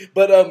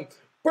 But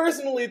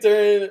personally,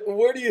 Taryn,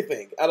 what do you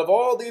think? Out of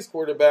all these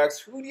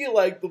quarterbacks, who do you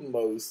like the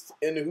most?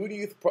 And who do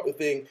you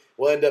think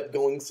will end up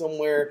going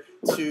somewhere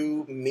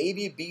to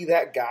maybe be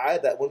that guy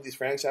that one of these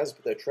franchises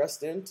put their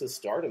trust in to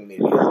start him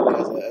maybe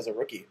as a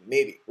rookie?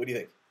 Maybe. What do you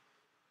think?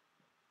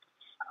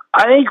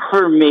 I think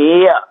for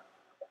me,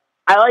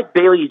 I like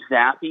Bailey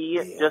Zappi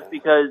just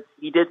because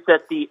he did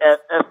set the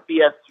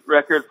FBS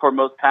record for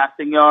most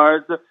passing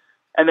yards.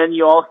 And then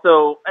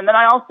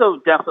I also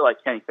definitely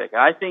like Kenny Pickett.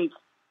 I think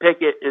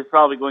Pickett is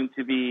probably going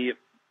to be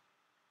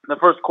the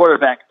first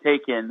quarterback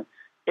taken,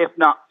 if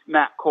not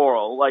Matt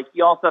Corral.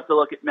 You also have to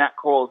look at Matt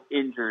Corral's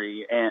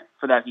injury and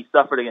for that he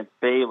suffered against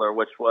Baylor,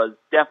 which was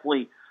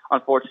definitely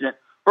unfortunate.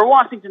 For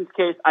Washington's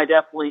case, I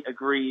definitely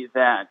agree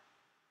that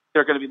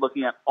they're going to be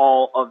looking at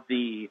all of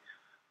the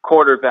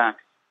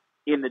quarterbacks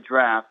in the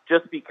draft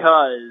just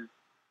because,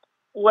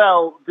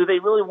 well, do they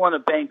really want to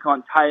bank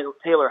on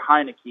Taylor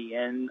Heineke?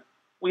 And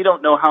we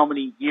don't know how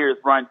many years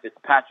Ryan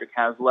Fitzpatrick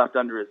has left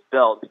under his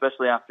belt,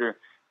 especially after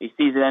a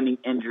season-ending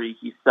injury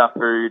he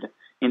suffered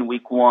in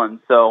Week 1.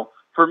 So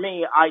for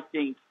me, I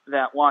think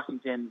that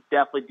Washington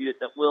definitely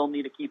will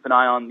need to keep an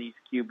eye on these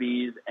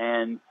QBs.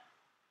 And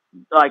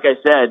like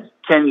I said,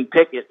 Kenny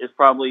Pickett is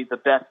probably the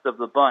best of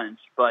the bunch,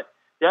 but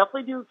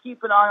definitely do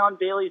keep an eye on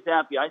Bailey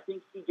Zappi. I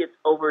think he gets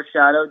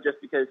overshadowed just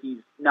because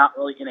he's not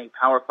really in a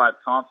Power 5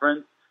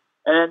 conference.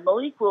 And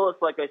Malik Willis,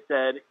 like I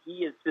said,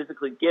 he is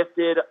physically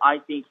gifted. I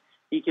think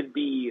he can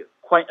be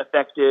quite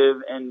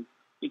effective, and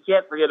you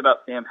can't forget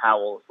about Sam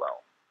Howell as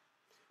well.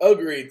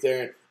 Agreed,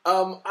 Taryn.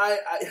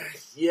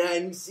 Yeah,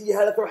 and you see, you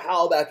had to throw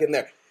Howell back in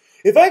there.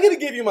 If I got to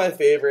give you my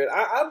favorite,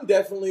 I'm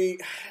definitely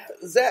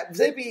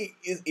Zappy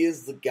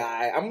is the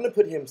guy. I'm gonna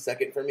put him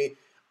second for me.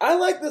 I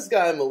like this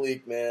guy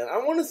Malik, man. I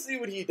want to see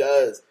what he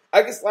does.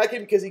 I just like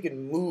him because he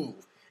can move.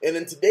 And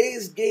in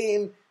today's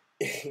game,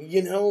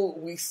 you know,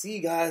 we see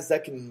guys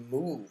that can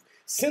move.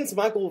 Since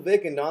Michael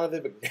Vick and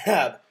Donovan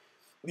McNabb,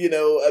 you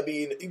know, I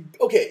mean,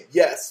 okay,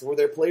 yes, were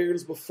there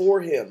players before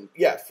him?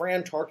 Yeah,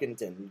 Fran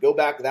Tarkenton, go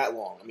back that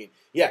long. I mean,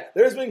 yeah,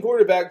 there's been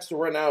quarterbacks to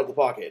run out of the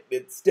pocket.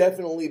 It's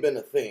definitely been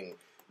a thing.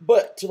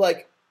 But to,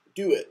 like,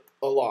 do it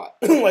a lot,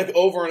 like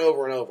over and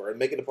over and over, and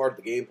make it a part of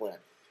the game plan.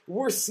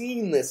 We're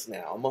seeing this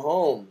now.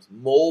 Mahomes,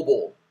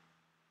 mobile.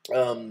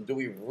 Do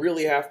we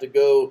really have to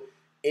go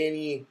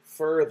any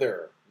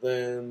further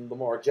than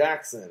Lamar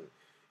Jackson?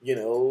 You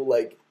know,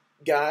 like,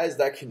 guys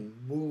that can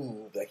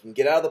move, that can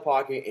get out of the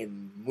pocket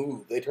and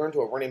move. They turn to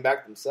a running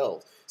back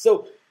themselves.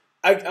 So,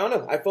 I don't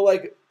know. I feel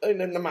like,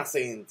 I'm not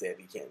saying that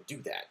he can't do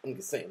that. I'm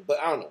just saying. But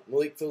I don't know.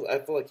 Malik I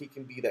feel like he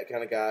can be that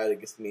kind of guy that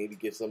gets maybe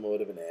gives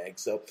somewhat of an egg.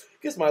 So,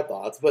 just my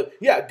thoughts. But,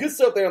 yeah, good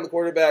stuff there on the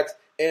quarterbacks.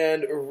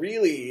 And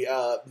really,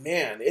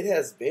 man, it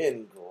has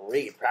been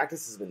great.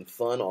 Practice has been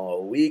fun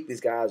all week. These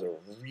guys are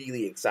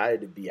really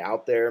excited to be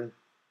out there.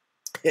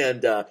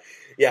 And,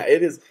 yeah,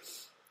 it has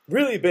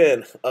really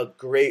been a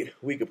great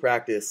week of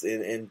practice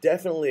and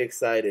definitely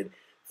excited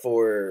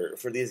for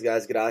these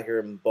guys to get out here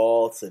and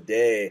ball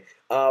today.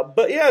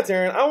 But yeah,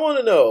 Taryn, I want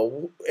to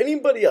know,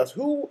 anybody else,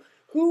 who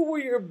were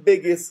your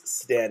biggest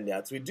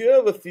standouts? We do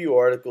have a few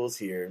articles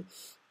here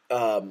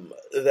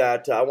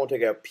that I won't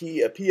take out,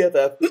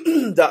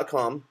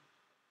 PFF.com,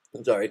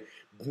 I'm sorry,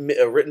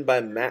 written by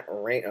Michael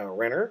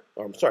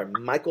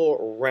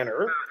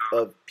Renner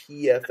of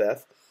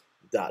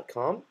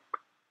PFF.com.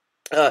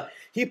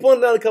 He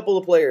pointed out a couple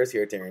of players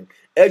here, Taryn.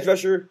 Edge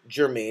rusher,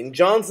 Jermaine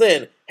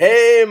Johnson.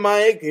 Hey,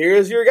 Mike,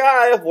 here's your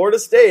guy, Florida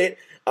State.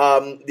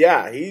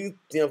 Yeah, he,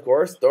 of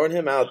course, throwing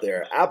him out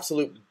there.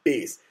 Absolute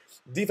beast.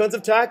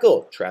 Defensive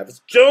tackle,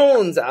 Travis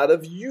Jones out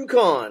of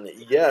UConn.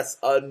 Yes,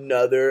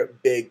 another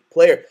big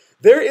player.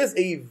 There is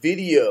a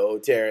video,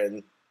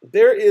 Taryn.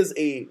 There is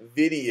a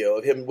video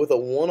of him with a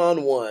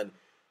one-on-one.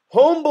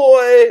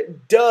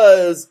 Homeboy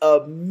does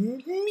a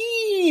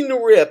mean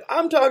rip.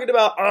 I'm talking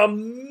about a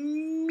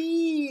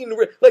mean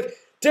rip. Like,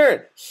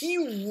 Darren,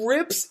 he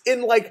rips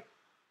and, like,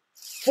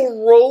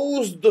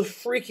 throws the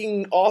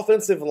freaking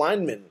offensive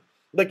lineman.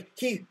 Like,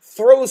 he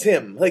throws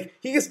him. Like,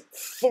 he just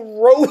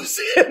throws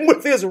him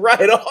with his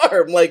right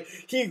arm. Like,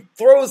 he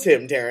throws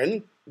him,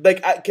 Darren.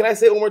 Like, can I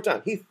say it one more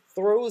time? He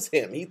throws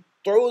him. He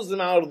throws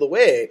him out of the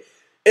way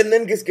and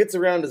then just gets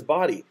around his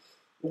body.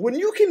 When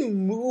you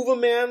can move a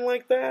man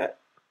like that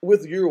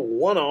with your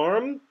one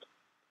arm,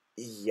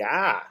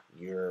 yeah,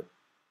 you're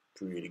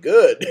pretty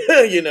good,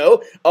 you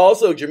know?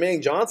 Also,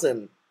 Jermaine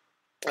Johnson,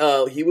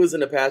 he was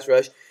in a pass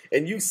rush,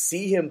 and you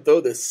see him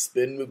throw this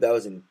spin move that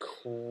was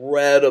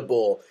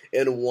incredible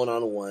in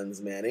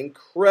one-on-ones, man.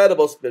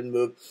 Incredible spin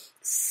move.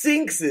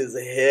 Sinks his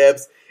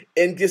hips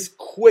and just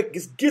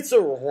gets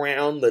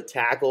around the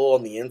tackle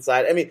on the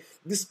inside. I mean,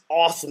 just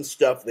awesome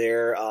stuff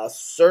there.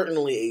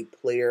 Certainly a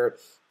player,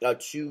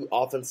 two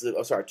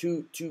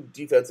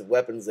defensive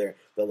weapons there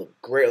that look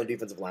great on the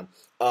defensive line.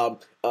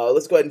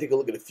 Let's go ahead and take a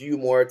look at a few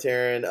more,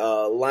 Taryn.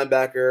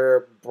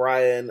 Linebacker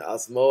Brian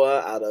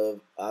Asamoah out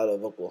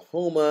of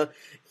Oklahoma.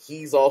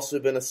 He's also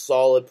been a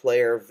solid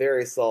player,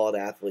 very solid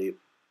athlete.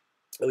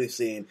 We've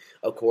seen,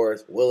 of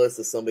course, Willis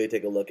is somebody to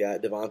take a look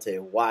at. Devontae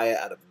Wyatt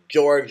out of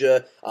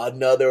Georgia,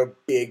 another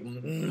big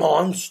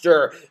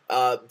monster.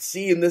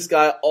 Seeing this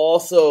guy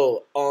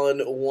also on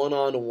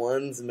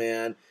one-on-ones,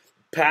 man.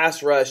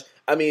 Pass rush.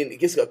 I mean,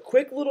 just a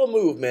quick little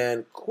move,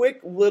 man. Quick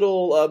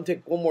little,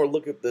 take one more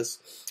look at this.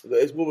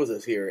 What was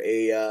this here?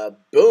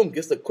 Boom,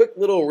 just a quick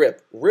little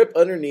rip. Rip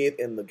underneath,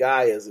 and the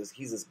guy he's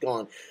just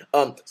gone.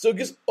 So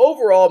just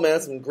overall,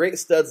 man, some great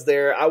studs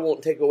there. I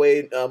won't take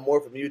away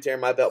more from you, Taryn,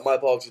 my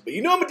apologies. But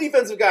you know I'm a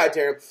defensive guy,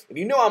 Taryn. And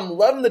you know I'm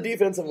loving the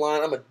defensive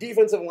line. I'm a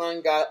defensive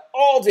line guy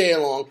all day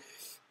long.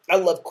 I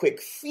love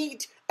quick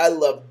feet. I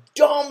love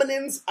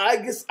dominance.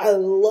 I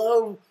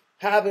love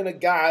having a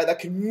guy that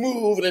can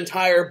move an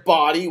entire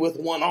body with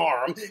one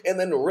arm and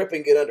then rip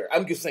and get under.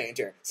 I'm just saying,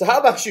 Taryn. So how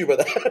about you,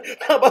 brother?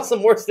 How about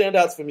some more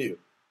standouts from you?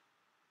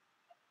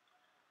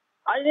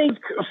 I think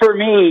for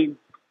me,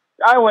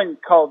 I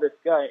wouldn't call this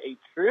guy a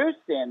true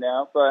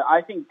standout, but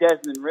I think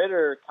Desmond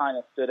Ridder kind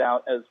of stood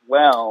out as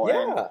well.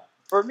 Yeah. And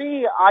for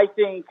me, I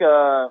think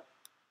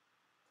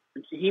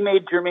he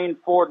made Jermaine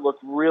Ford look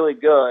really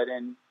good.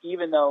 And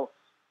even though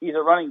he's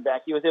a running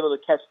back, he was able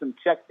to catch some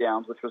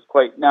checkdowns, which was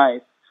quite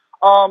nice.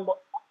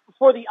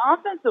 For the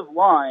offensive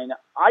line,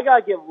 I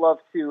got to give love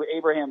to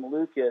Abraham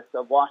Lucas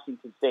of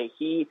Washington State.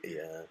 He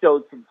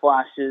showed some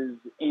flashes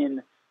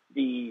in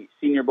the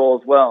Senior Bowl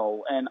as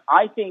well. And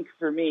I think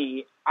for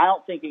me, I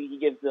don't think he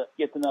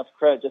gets enough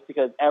credit just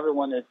because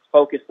everyone is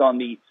focused on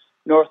the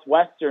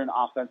Northwestern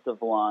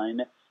offensive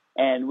line,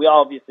 and we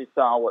obviously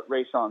saw what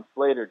Rashawn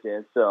Slater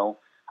did. So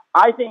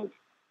I think,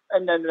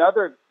 and then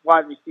another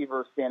wide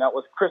receiver standout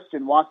was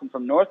Christian Watson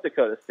from North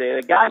Dakota State.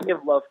 I got to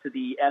give love to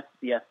the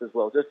FCS as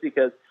well, just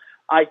because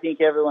I think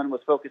everyone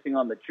was focusing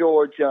on the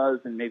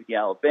Georgias and maybe the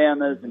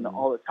Alabamas and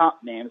all the top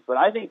names, but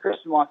I think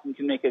Christian Watson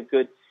can make a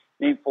good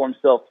name for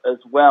himself as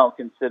well,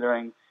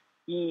 considering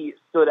he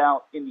stood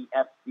out in the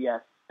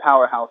FCS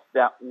powerhouse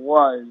that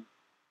was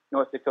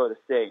North Dakota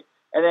State.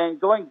 And then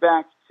going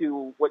back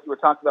to what you were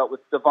talking about with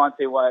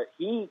Devontae Wyatt,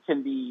 he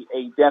can be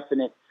a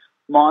definite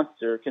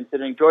monster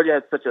considering Georgia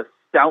had such a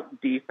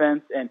stout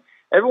defense. And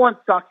everyone's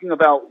talking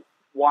about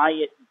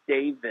Wyatt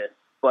Davis,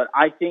 but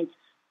I think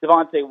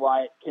Devontae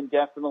Wyatt can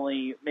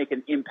definitely make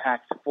an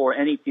impact for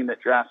any team that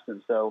drafts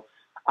him. So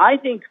I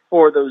think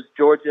for those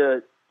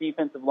Georgia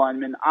defensive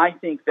linemen, I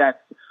think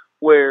that's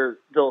where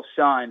they'll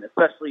shine,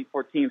 especially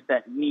for teams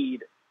that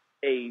need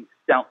a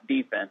stout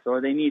defense or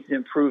they need to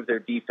improve their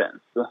defense.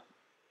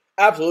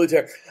 Absolutely,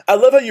 Terry. I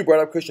love how you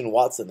brought up Christian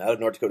Watson out of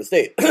North Dakota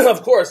State.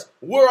 Of course,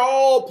 we're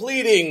all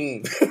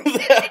pleading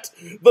that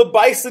the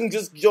Bison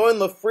just join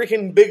the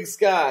freaking Big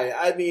Sky.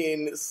 I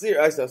mean,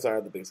 I'm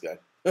sorry, the Big Sky.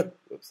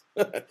 Oops,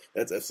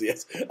 that's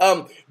FCS.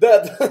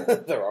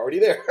 That they're already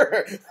there.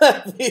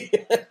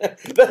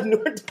 that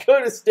North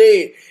Dakota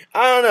State,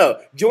 I don't know,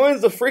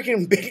 joins the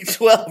freaking Big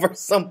 12 or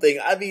something.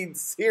 I mean,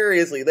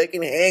 seriously, they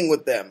can hang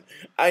with them.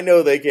 I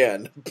know they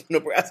can.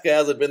 Nebraska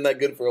hasn't been that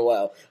good for a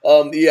while.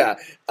 Yeah.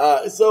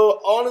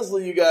 So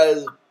honestly, you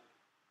guys,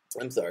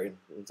 I'm sorry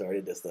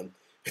to diss them.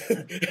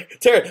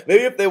 Terry,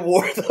 maybe if they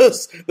wore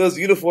those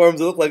uniforms,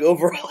 it looked like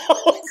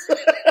overalls.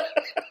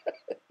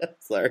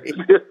 Sorry.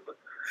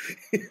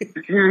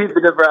 Did you read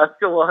the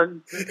Nebraska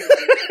one?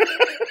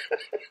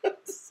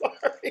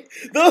 Sorry.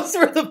 Those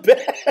were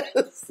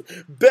the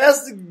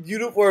best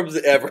uniforms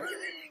ever.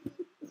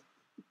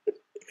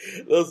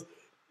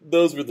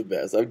 Those were the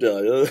best, I'm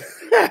telling you.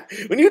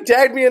 When you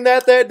tagged me in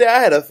that day, I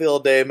had a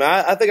field day,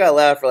 man. I think I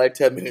laughed for like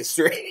 10 minutes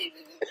straight.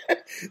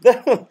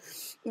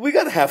 We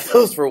got to have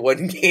those for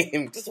one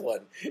game. Just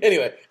one.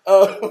 Anyway.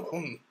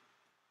 Oh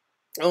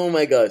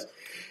my gosh.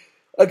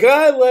 A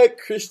guy like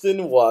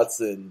Christian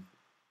Watson,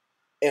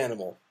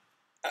 animal.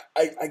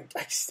 I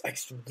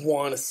just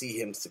want to see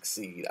him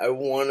succeed. I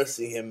want to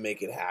see him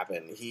make it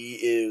happen. He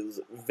is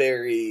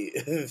very,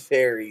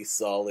 very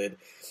solid.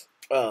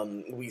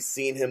 We've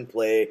seen him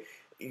play.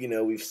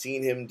 We've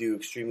seen him do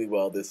extremely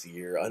well this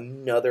year.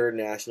 Another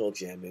national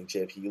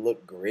championship. He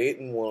looked great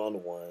in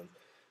one-on-one.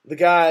 The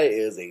guy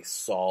is a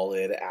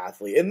solid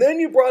athlete. And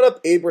then you brought up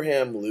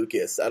Abraham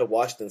Lucas out of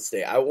Washington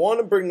State. I want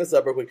to bring this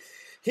up real quick.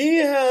 He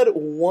had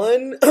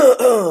one,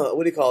 a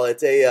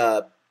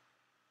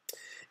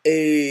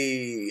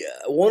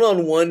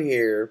one-on-one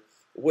here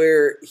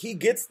where he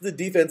gets the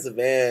defensive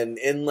end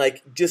and he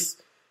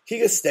just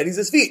steadies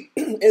his feet.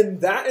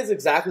 And that is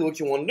exactly what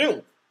you want to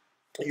do.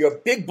 You're a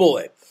big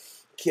boy.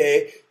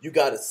 Okay, you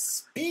got a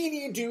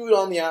speedy dude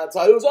on the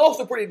outside who's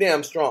also pretty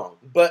damn strong.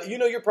 But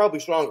you're probably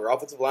stronger.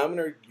 Offensive linemen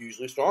are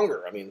usually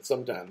stronger. I mean,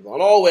 sometimes.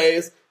 Not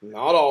always,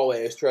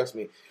 trust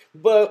me.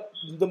 But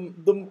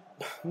the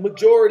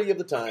majority of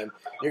the time,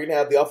 you're going to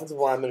have the offensive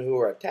linemen who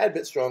are a tad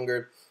bit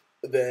stronger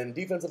than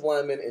defensive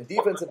linemen, and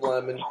defensive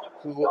linemen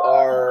who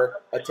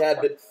are a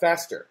tad bit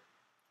faster.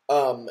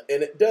 And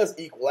it does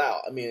equal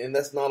out. I mean, and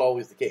that's not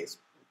always the case.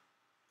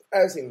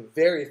 I've seen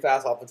very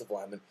fast offensive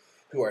linemen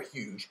who are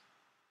huge,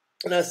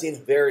 and I've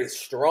seen very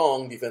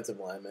strong defensive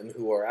linemen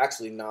who are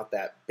actually not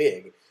that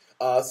big.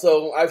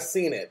 So I've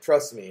seen it,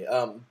 trust me.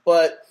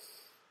 But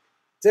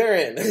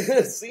Darren,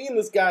 seeing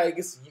this guy, I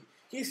guess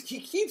he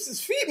keeps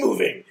his feet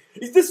moving.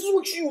 This is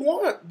what you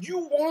want. You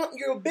want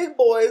your big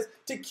boys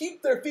to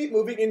keep their feet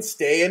moving and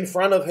stay in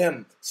front of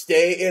him.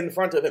 Stay in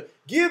front of him.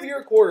 Give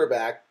your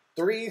quarterback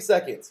 3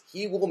 seconds.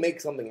 He will make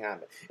something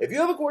happen. If you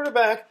have a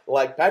quarterback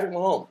like Patrick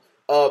Mahomes,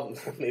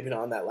 maybe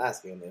not in that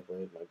last game they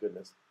played, my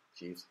goodness.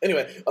 Chiefs.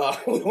 Anyway,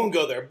 we won't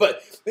go there.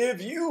 But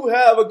if you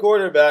have a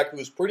quarterback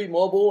who's pretty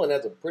mobile and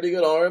has a pretty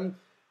good arm,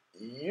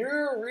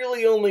 you're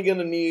really only going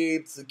to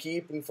need to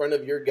keep in front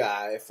of your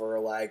guy for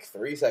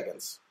 3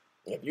 seconds.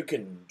 If you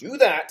can do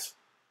that,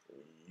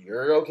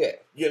 you're okay.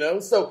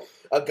 So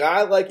a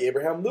guy like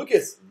Abraham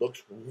Lucas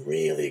looks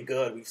really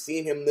good. We've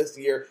seen him this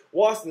year.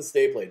 Washington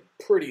State played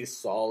pretty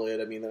solid.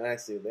 I mean,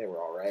 actually, they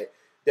were all right.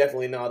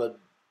 Definitely not a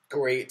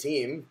great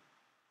team,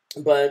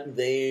 but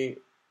they...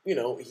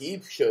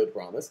 he showed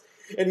promise,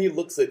 and he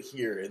looks it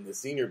here in the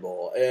Senior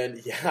Bowl. And,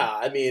 yeah,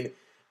 I mean,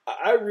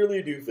 I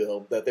really do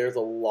feel that there's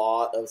a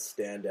lot of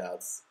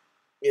standouts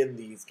in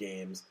these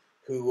games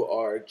who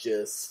are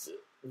just,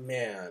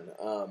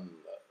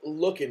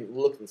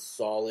 looking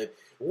solid.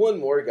 One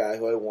more guy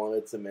who I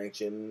wanted to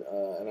mention,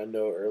 and I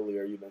know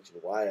earlier you mentioned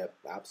Wyatt,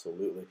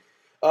 absolutely.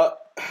 How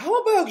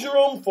about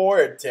Jerome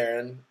Ford,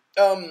 Taryn?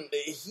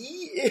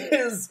 He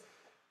is...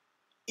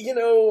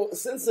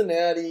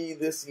 Cincinnati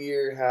this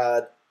year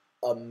had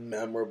a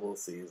memorable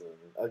season.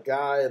 A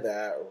guy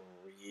that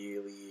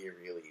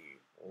really,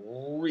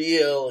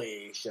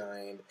 really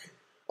shined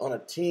on a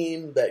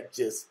team that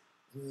just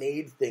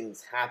made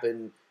things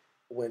happen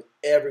when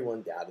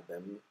everyone doubted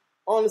them.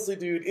 Honestly,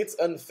 dude, it's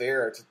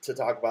unfair to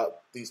talk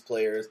about these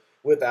players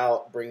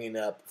without bringing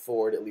up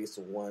Ford at least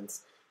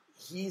once.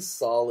 He's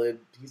solid.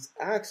 He's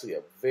actually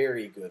a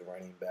very good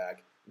running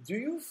back. Do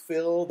you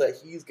feel that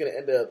he's going to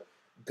end up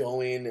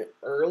going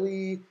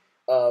early-ish?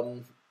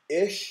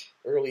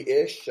 I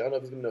don't know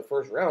if he's going to be a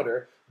first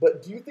rounder,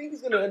 but do you think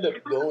he's going to end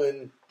up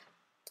going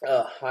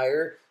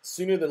higher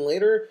sooner than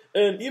later?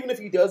 And even if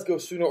he does go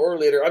sooner or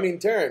later, I mean,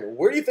 Darren,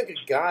 where do you think a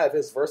guy of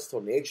his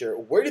versatile nature,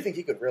 where do you think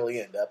he could really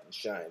end up and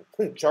shine?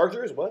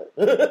 Chargers? What?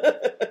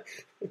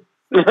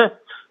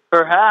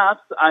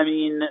 Perhaps. I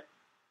mean,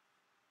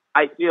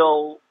 I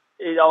feel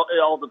it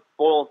all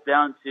boils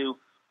down to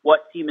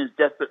what team is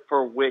desperate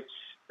for which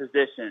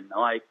position.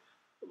 Like,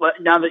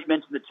 now that you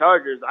mentioned the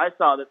Chargers, I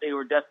saw that they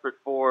were desperate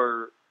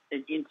for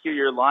an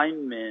interior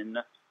lineman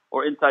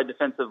or inside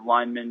defensive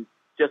lineman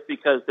just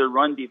because their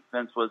run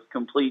defense was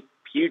complete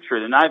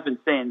putrid. And I've been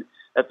saying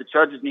that the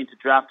Chargers need to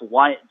draft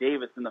Wyatt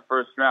Davis in the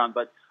first round,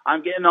 but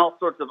I'm getting all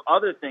sorts of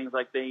other things,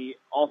 like they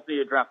also need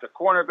to draft a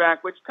cornerback,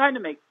 which kind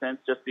of makes sense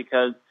just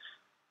because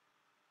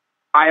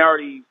I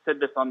already said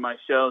this on my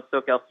show,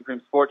 SoCal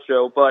Supreme Sports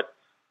Show, but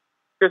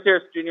Chris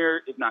Harris Jr.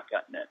 is not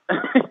cutting it.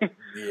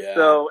 Yeah.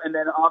 So, and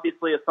then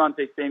obviously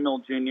Asante Samuel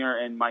Jr.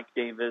 and Michael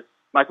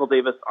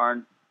Davis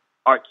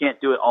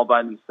can't do it all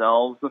by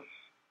themselves.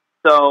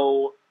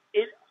 So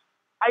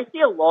I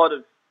see a lot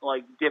of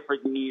like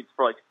different needs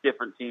for like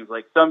different teams.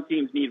 Like some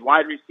teams need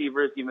wide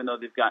receivers, even though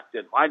they've got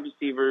good wide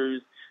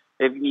receivers.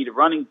 They need a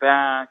running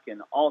back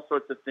and all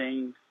sorts of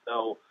things.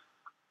 So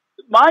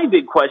my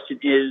big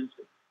question is,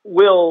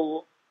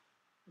 will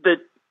the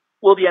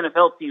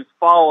NFL teams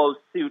follow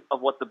suit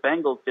of what the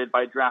Bengals did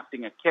by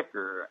drafting a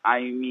kicker?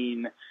 I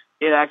mean,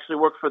 it actually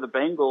worked for the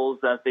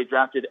Bengals as they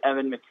drafted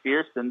Evan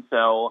McPherson.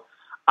 So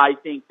I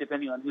think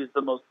depending on who's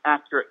the most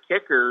accurate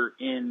kicker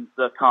in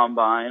the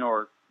Combine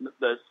or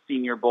the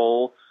Senior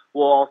Bowl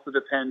will also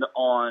depend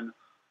on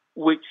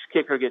which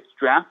kicker gets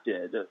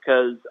drafted,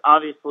 because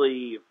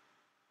obviously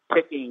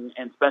kicking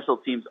and special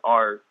teams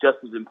are just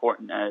as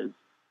important as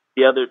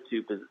the other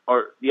two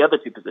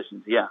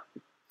positions. Yeah.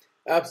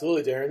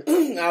 Absolutely,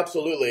 Darren.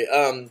 Absolutely.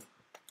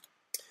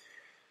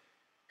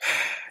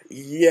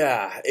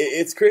 Yeah,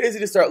 it's crazy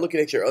to start looking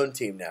at your own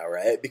team now,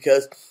 right?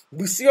 Because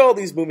we see all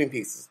these moving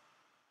pieces.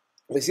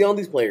 We see all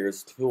these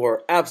players who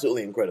are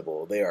absolutely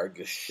incredible. They are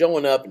just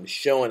showing up and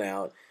showing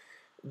out,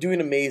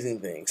 doing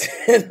amazing things.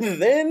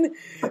 And then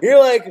you're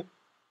like,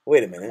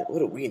 wait a minute, what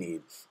do we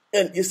need?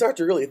 And you start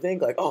to really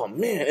think like, oh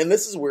man, and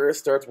this is where it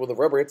starts, where the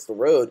rubber hits the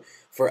road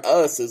for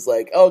us, is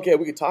like, okay,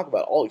 we could talk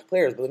about all these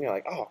players, but then you're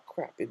like, oh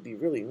crap, it'd be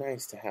really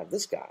nice to have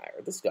this guy,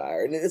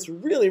 and it's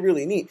really,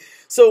 really neat.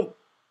 So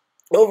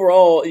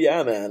overall,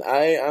 yeah, man,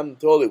 I'm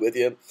totally with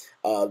you.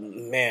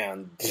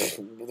 Man,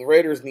 the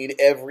Raiders need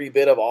every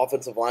bit of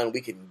offensive line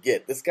we can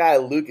get. This guy,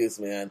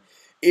 Lucas, man,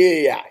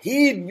 yeah,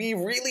 he'd be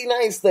really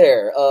nice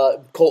there.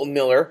 Colton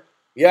Miller,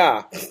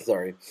 yeah,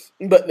 sorry.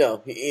 But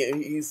no,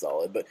 he's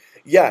solid. But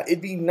yeah,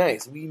 it'd be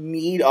nice. We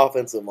need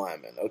offensive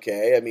linemen,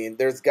 okay? I mean,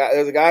 there's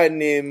a guy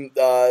named,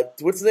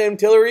 what's his name,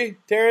 Tillery,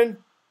 Taryn?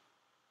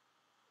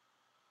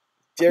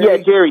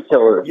 Jerry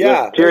Tillery.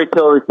 Yeah. Jerry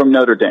Tillery from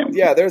Notre Dame.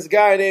 Yeah, there's a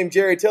guy named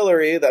Jerry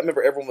Tillery that I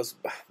remember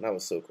that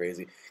was so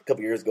crazy. A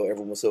couple years ago,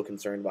 everyone was so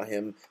concerned about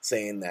him,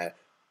 saying that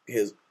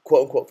his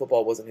quote-unquote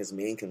football wasn't his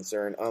main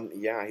concern.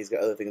 Yeah, he's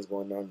got other things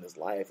going on in his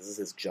life. This is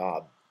his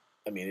job.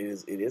 I mean,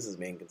 it is his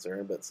main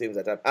concern, but it seems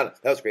that time, I don't know,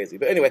 that was crazy.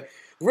 But anyway,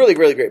 really,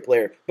 really great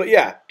player. But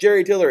yeah,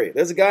 Jerry Tillery.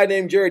 There's a guy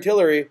named Jerry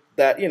Tillery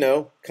that,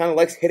 kind of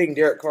likes hitting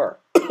Derek Carr.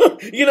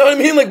 You know what I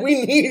mean? Like,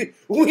 we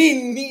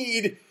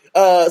need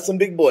some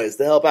big boys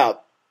to help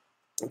out,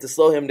 to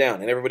slow him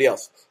down and everybody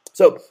else.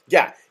 So,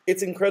 yeah,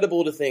 it's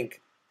incredible to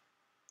think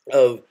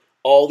of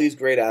all these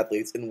great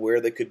athletes and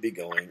where they could be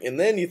going. And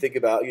then you think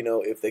about,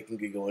 if they can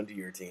be going to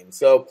your team.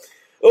 So,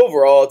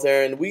 overall,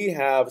 Taryn, we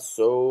have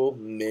so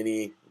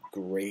many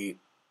great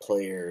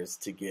players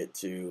to get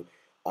to.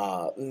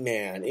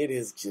 Man,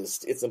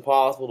 it's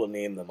impossible to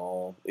name them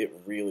all. It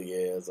really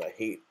is. I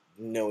hate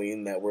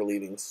knowing that we're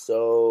leaving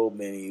so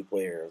many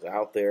players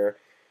out there.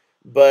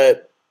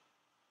 But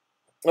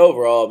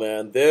overall,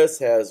 man, this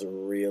has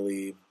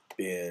really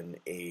been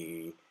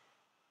a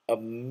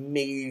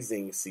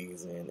amazing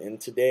season. And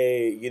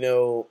today,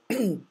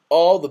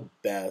 all the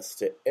best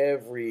to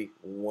every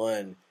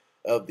one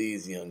of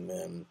these young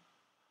men.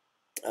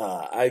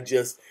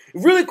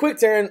 Really quick,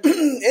 Taryn,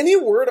 any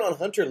word on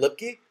Hunter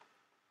Lipke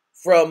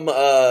from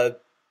let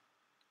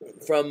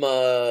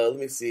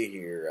me see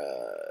here,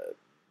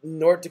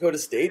 North Dakota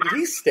State? Did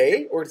he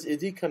stay or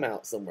did he come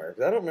out somewhere?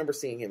 Because I don't remember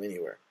seeing him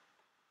anywhere.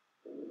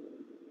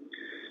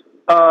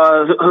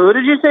 Who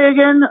did you say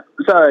again?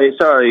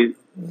 Sorry.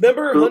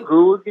 Remember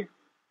who?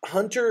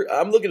 Hunter?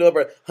 I'm looking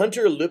over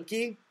Hunter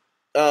Lipke.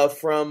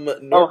 From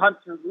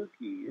Hunter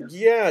Lipke.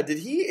 Yeah, did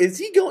he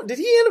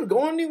end up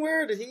going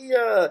anywhere? Did he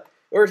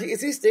Or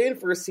is he staying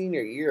for his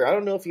senior year? I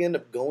don't know if he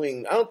ended up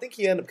going. I don't think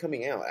he ended up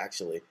coming out,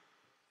 actually.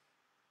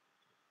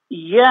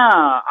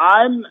 Yeah,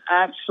 I'm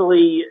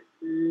actually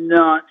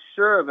not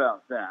sure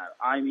about that.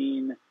 I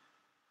mean,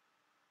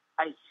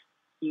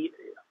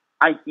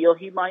 I feel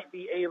he might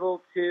be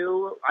able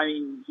to. I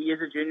mean, he is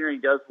a junior. He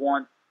does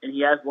want, and he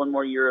has one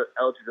more year of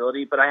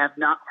eligibility, but I have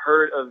not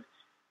heard of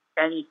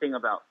anything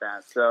about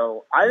that.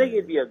 So I think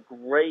it'd be a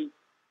great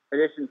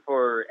addition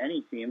for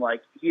any team.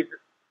 Like, he's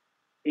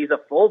a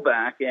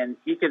fullback, and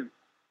he could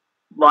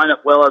line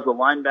up well as a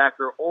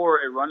linebacker or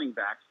a running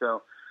back.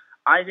 So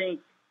I think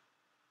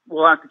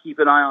we'll have to keep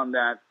an eye on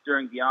that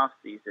during the off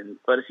season.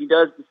 But if he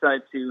does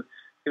decide to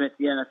commit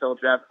to the NFL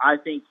draft, I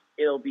think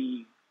it'll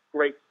be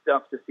great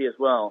stuff to see as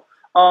well.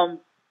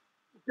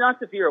 Not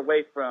to veer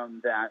away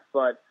from that,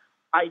 but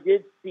I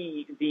did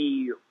see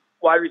the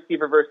wide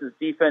receiver versus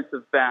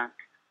defensive back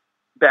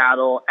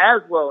battle,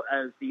 as well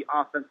as the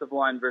offensive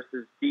line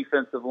versus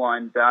defensive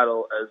line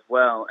battle as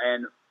well.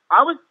 And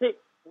I was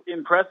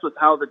impressed with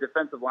how the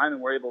defensive linemen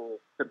were able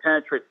to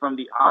penetrate from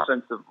the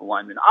offensive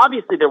linemen.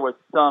 Obviously, there was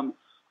some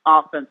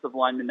offensive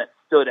linemen that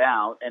stood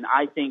out, and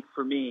I think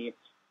for me,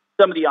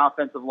 some of the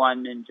offensive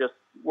linemen just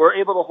were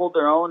able to hold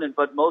their own,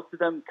 but most of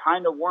them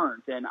kind of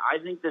weren't. And I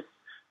think this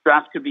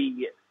draft could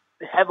be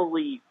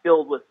heavily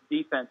filled with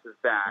defensive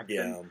backs.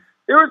 Yeah. And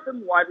there were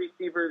some wide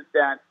receivers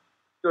that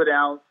stood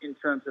out in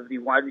terms of the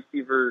wide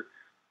receiver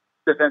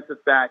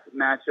defensive back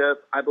matchup.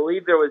 I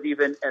believe there was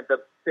even at the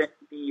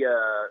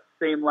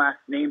same last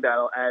name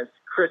battle as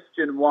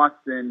Christian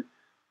Watson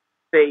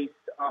faced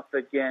off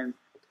against,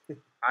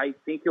 I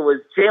think it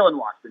was Jalen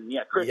Watson.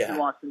 Yeah, Christian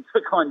Watson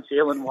took on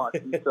Jalen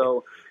Watson.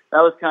 So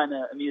that was kind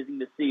of amusing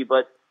to see.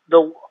 But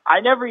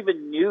I never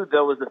even knew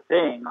that was a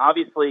thing.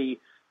 Obviously,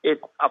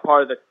 it's a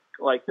part of the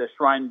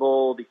Shrine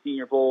Bowl, the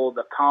Senior Bowl,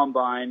 the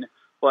Combine.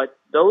 But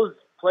those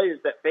players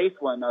that face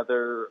one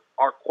another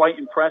are quite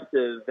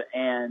impressive,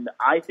 and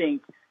I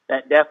think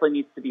that definitely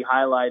needs to be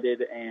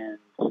highlighted. And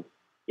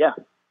yeah,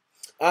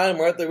 I'm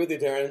right there with you,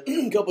 Darren.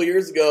 A couple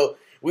years ago,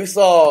 we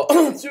saw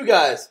two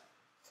guys,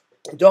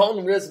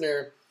 Dalton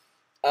Risner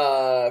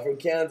from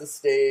Kansas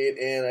State,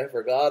 and I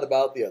forgot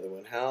about the other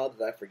one. How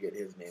did I forget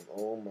his name?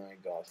 Oh my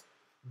gosh!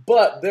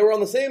 But they were on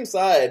the same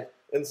side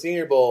in the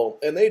Senior Bowl,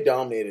 and they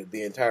dominated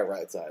the entire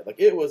right side. Like,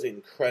 it was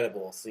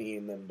incredible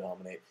seeing them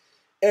dominate.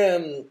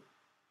 And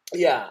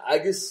yeah, I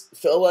just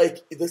felt like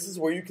this is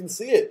where you can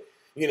see it.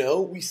 You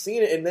know, we've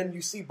seen it, and then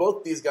you see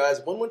both these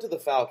guys. One went to the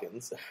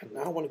Falcons.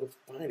 Now I want to go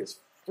find his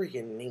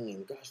freaking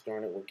name. Gosh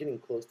darn it, we're getting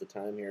close to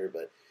time here.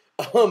 But,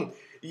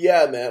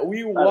 yeah, man,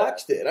 we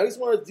watched it. I just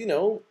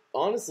wanted,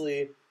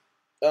 honestly,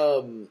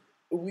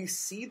 we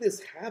see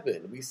this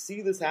happen. We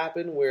see this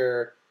happen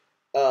where,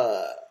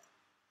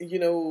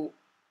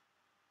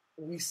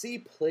 we see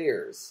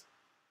players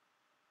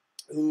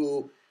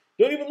who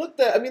don't even look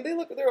that. I mean,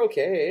 they're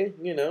okay.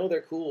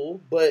 They're cool.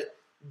 But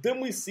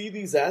then we see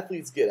these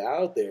athletes get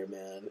out there,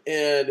 man.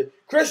 And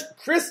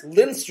Chris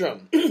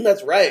Lindstrom,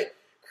 that's right,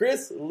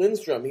 Chris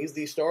Lindstrom. He's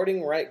the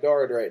starting right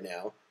guard right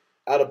now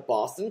out of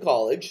Boston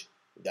College.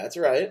 That's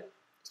right,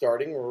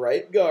 starting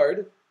right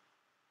guard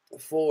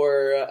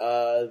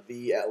for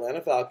the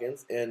Atlanta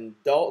Falcons.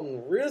 And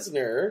Dalton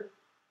Risner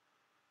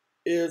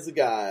is a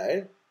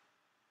guy.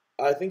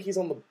 I think he's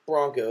on the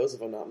Broncos,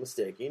 if I'm not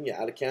mistaken.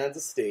 Yeah, out of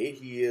Kansas State.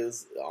 He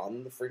is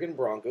on the freaking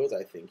Broncos.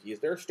 I think he's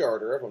their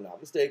starter, if I'm not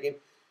mistaken.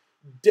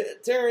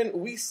 Taryn,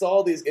 we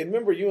saw these, and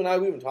remember, you and I,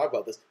 we even talked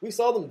about this. We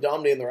saw them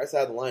dominating the right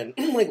side of the line,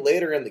 like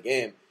later in the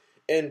game.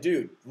 And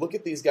dude, look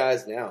at these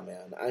guys now,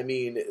 man. I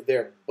mean,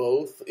 they're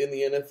both in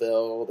the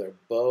NFL. They're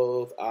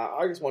both.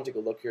 I just want to take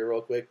a look here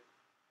real quick.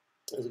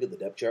 Let's look at the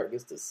depth chart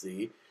just to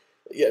see.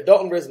 Yeah,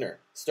 Dalton Risner,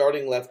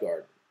 starting left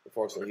guard.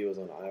 Unfortunately, he was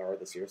on IR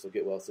this year, so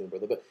get well soon,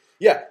 brother. But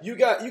yeah, you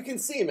can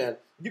see, man.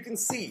 You can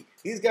see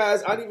these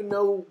guys. I didn't even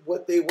know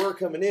what they were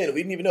coming in.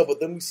 We didn't even know, but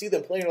then we see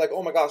them playing. We're like,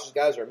 oh my gosh, these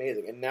guys are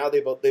amazing. And now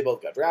they both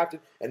got drafted,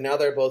 and now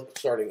they're both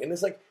starting. And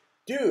it's like,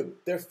 dude,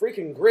 they're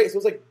freaking great. So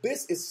it's like,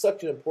 this is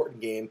such an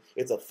important game.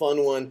 It's a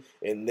fun one,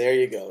 and there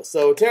you go.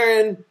 So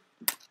Taryn,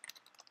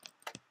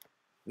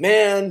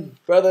 man,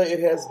 brother, it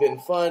has been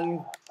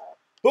fun.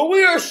 But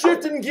we are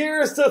shifting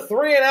gears to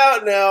 3 and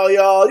Out now,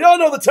 y'all. Y'all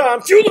know the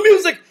time. Cue the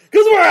music,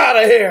 because we're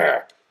out of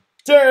here.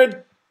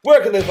 Taryn,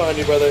 where can they find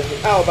you, brother? And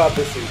how about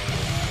this week?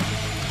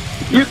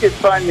 You can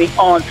find me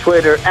on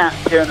Twitter at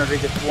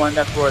TarynRodriguez1.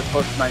 That's where I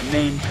post my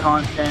main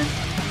content.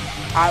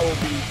 I will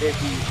be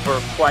busy for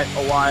quite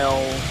a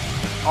while,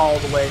 all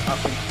the way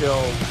up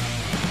until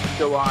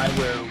July,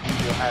 where we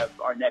will have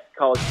our next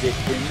College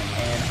Edition.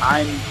 And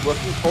I'm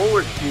looking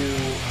forward to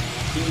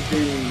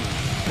season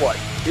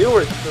 2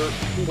 or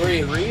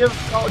 3 of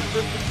College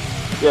Edition?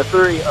 Yeah,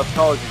 3 of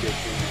College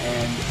Edition,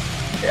 and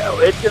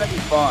it's gonna be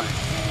fun.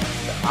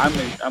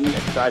 And I'm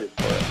excited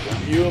for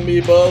it. You and me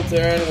both,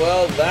 Aaron.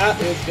 Well, that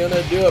is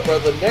gonna do it,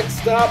 brother. The next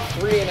stop,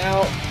 3 and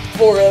Out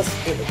for us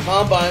is the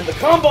Combine. The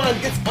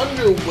Combine gets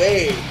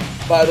underway,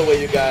 by the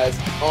way, you guys,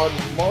 on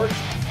March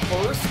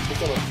 1st.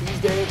 It's on a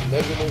Tuesday,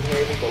 measurables and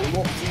everything, but we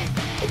won't see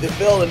the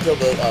fill until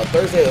the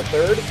Thursday the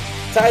 3rd.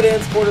 Tight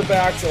ends,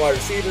 quarterbacks, and wide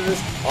receivers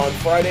on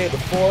Friday the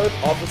 4th.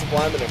 Offensive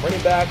linemen and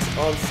running backs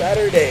on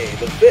Saturday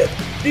the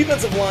 5th.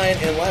 Defensive line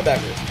and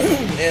linebackers.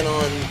 And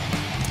on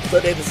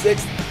Sunday the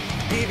 6th,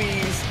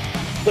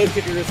 DBs, place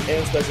kickers,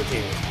 and special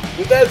teams.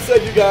 With that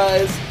said, you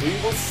guys, we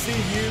will see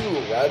you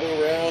riding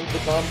around the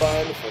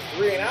combine for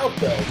 3 and Out,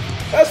 though.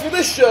 As for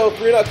this show,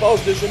 3 and Out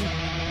College Edition,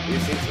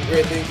 we've seen some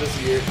great things this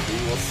year.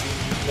 We will see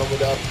you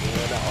coming up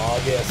in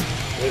August.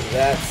 With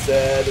that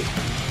said,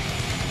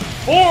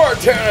 for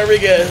Terry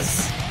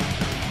Rodriguez,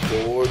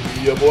 for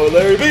me, your boy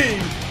Larry B,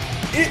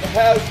 it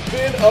has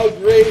been a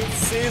great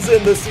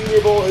season. The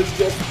Senior Bowl is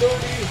just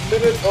 30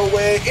 minutes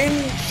away.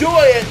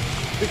 Enjoy it,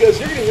 because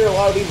you're going to hear a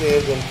lot of these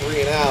names on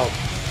 3 and Out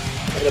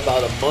in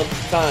about a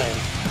month's time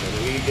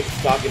when we get to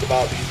talking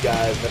about these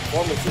guys'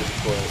 performances,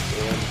 of course,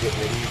 and get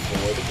ready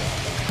for the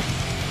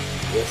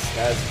combine. This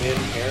has been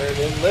Aaron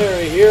and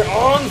Larry here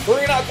on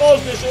 3 and Out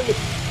College Edition.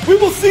 We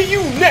will see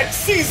you next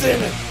season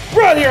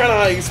right here on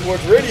IE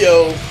Sports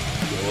Radio,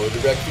 your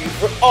direct feed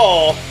for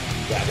all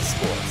that is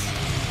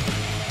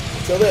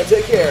sports. Until then,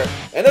 take care,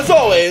 and as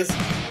always,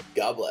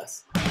 God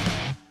bless.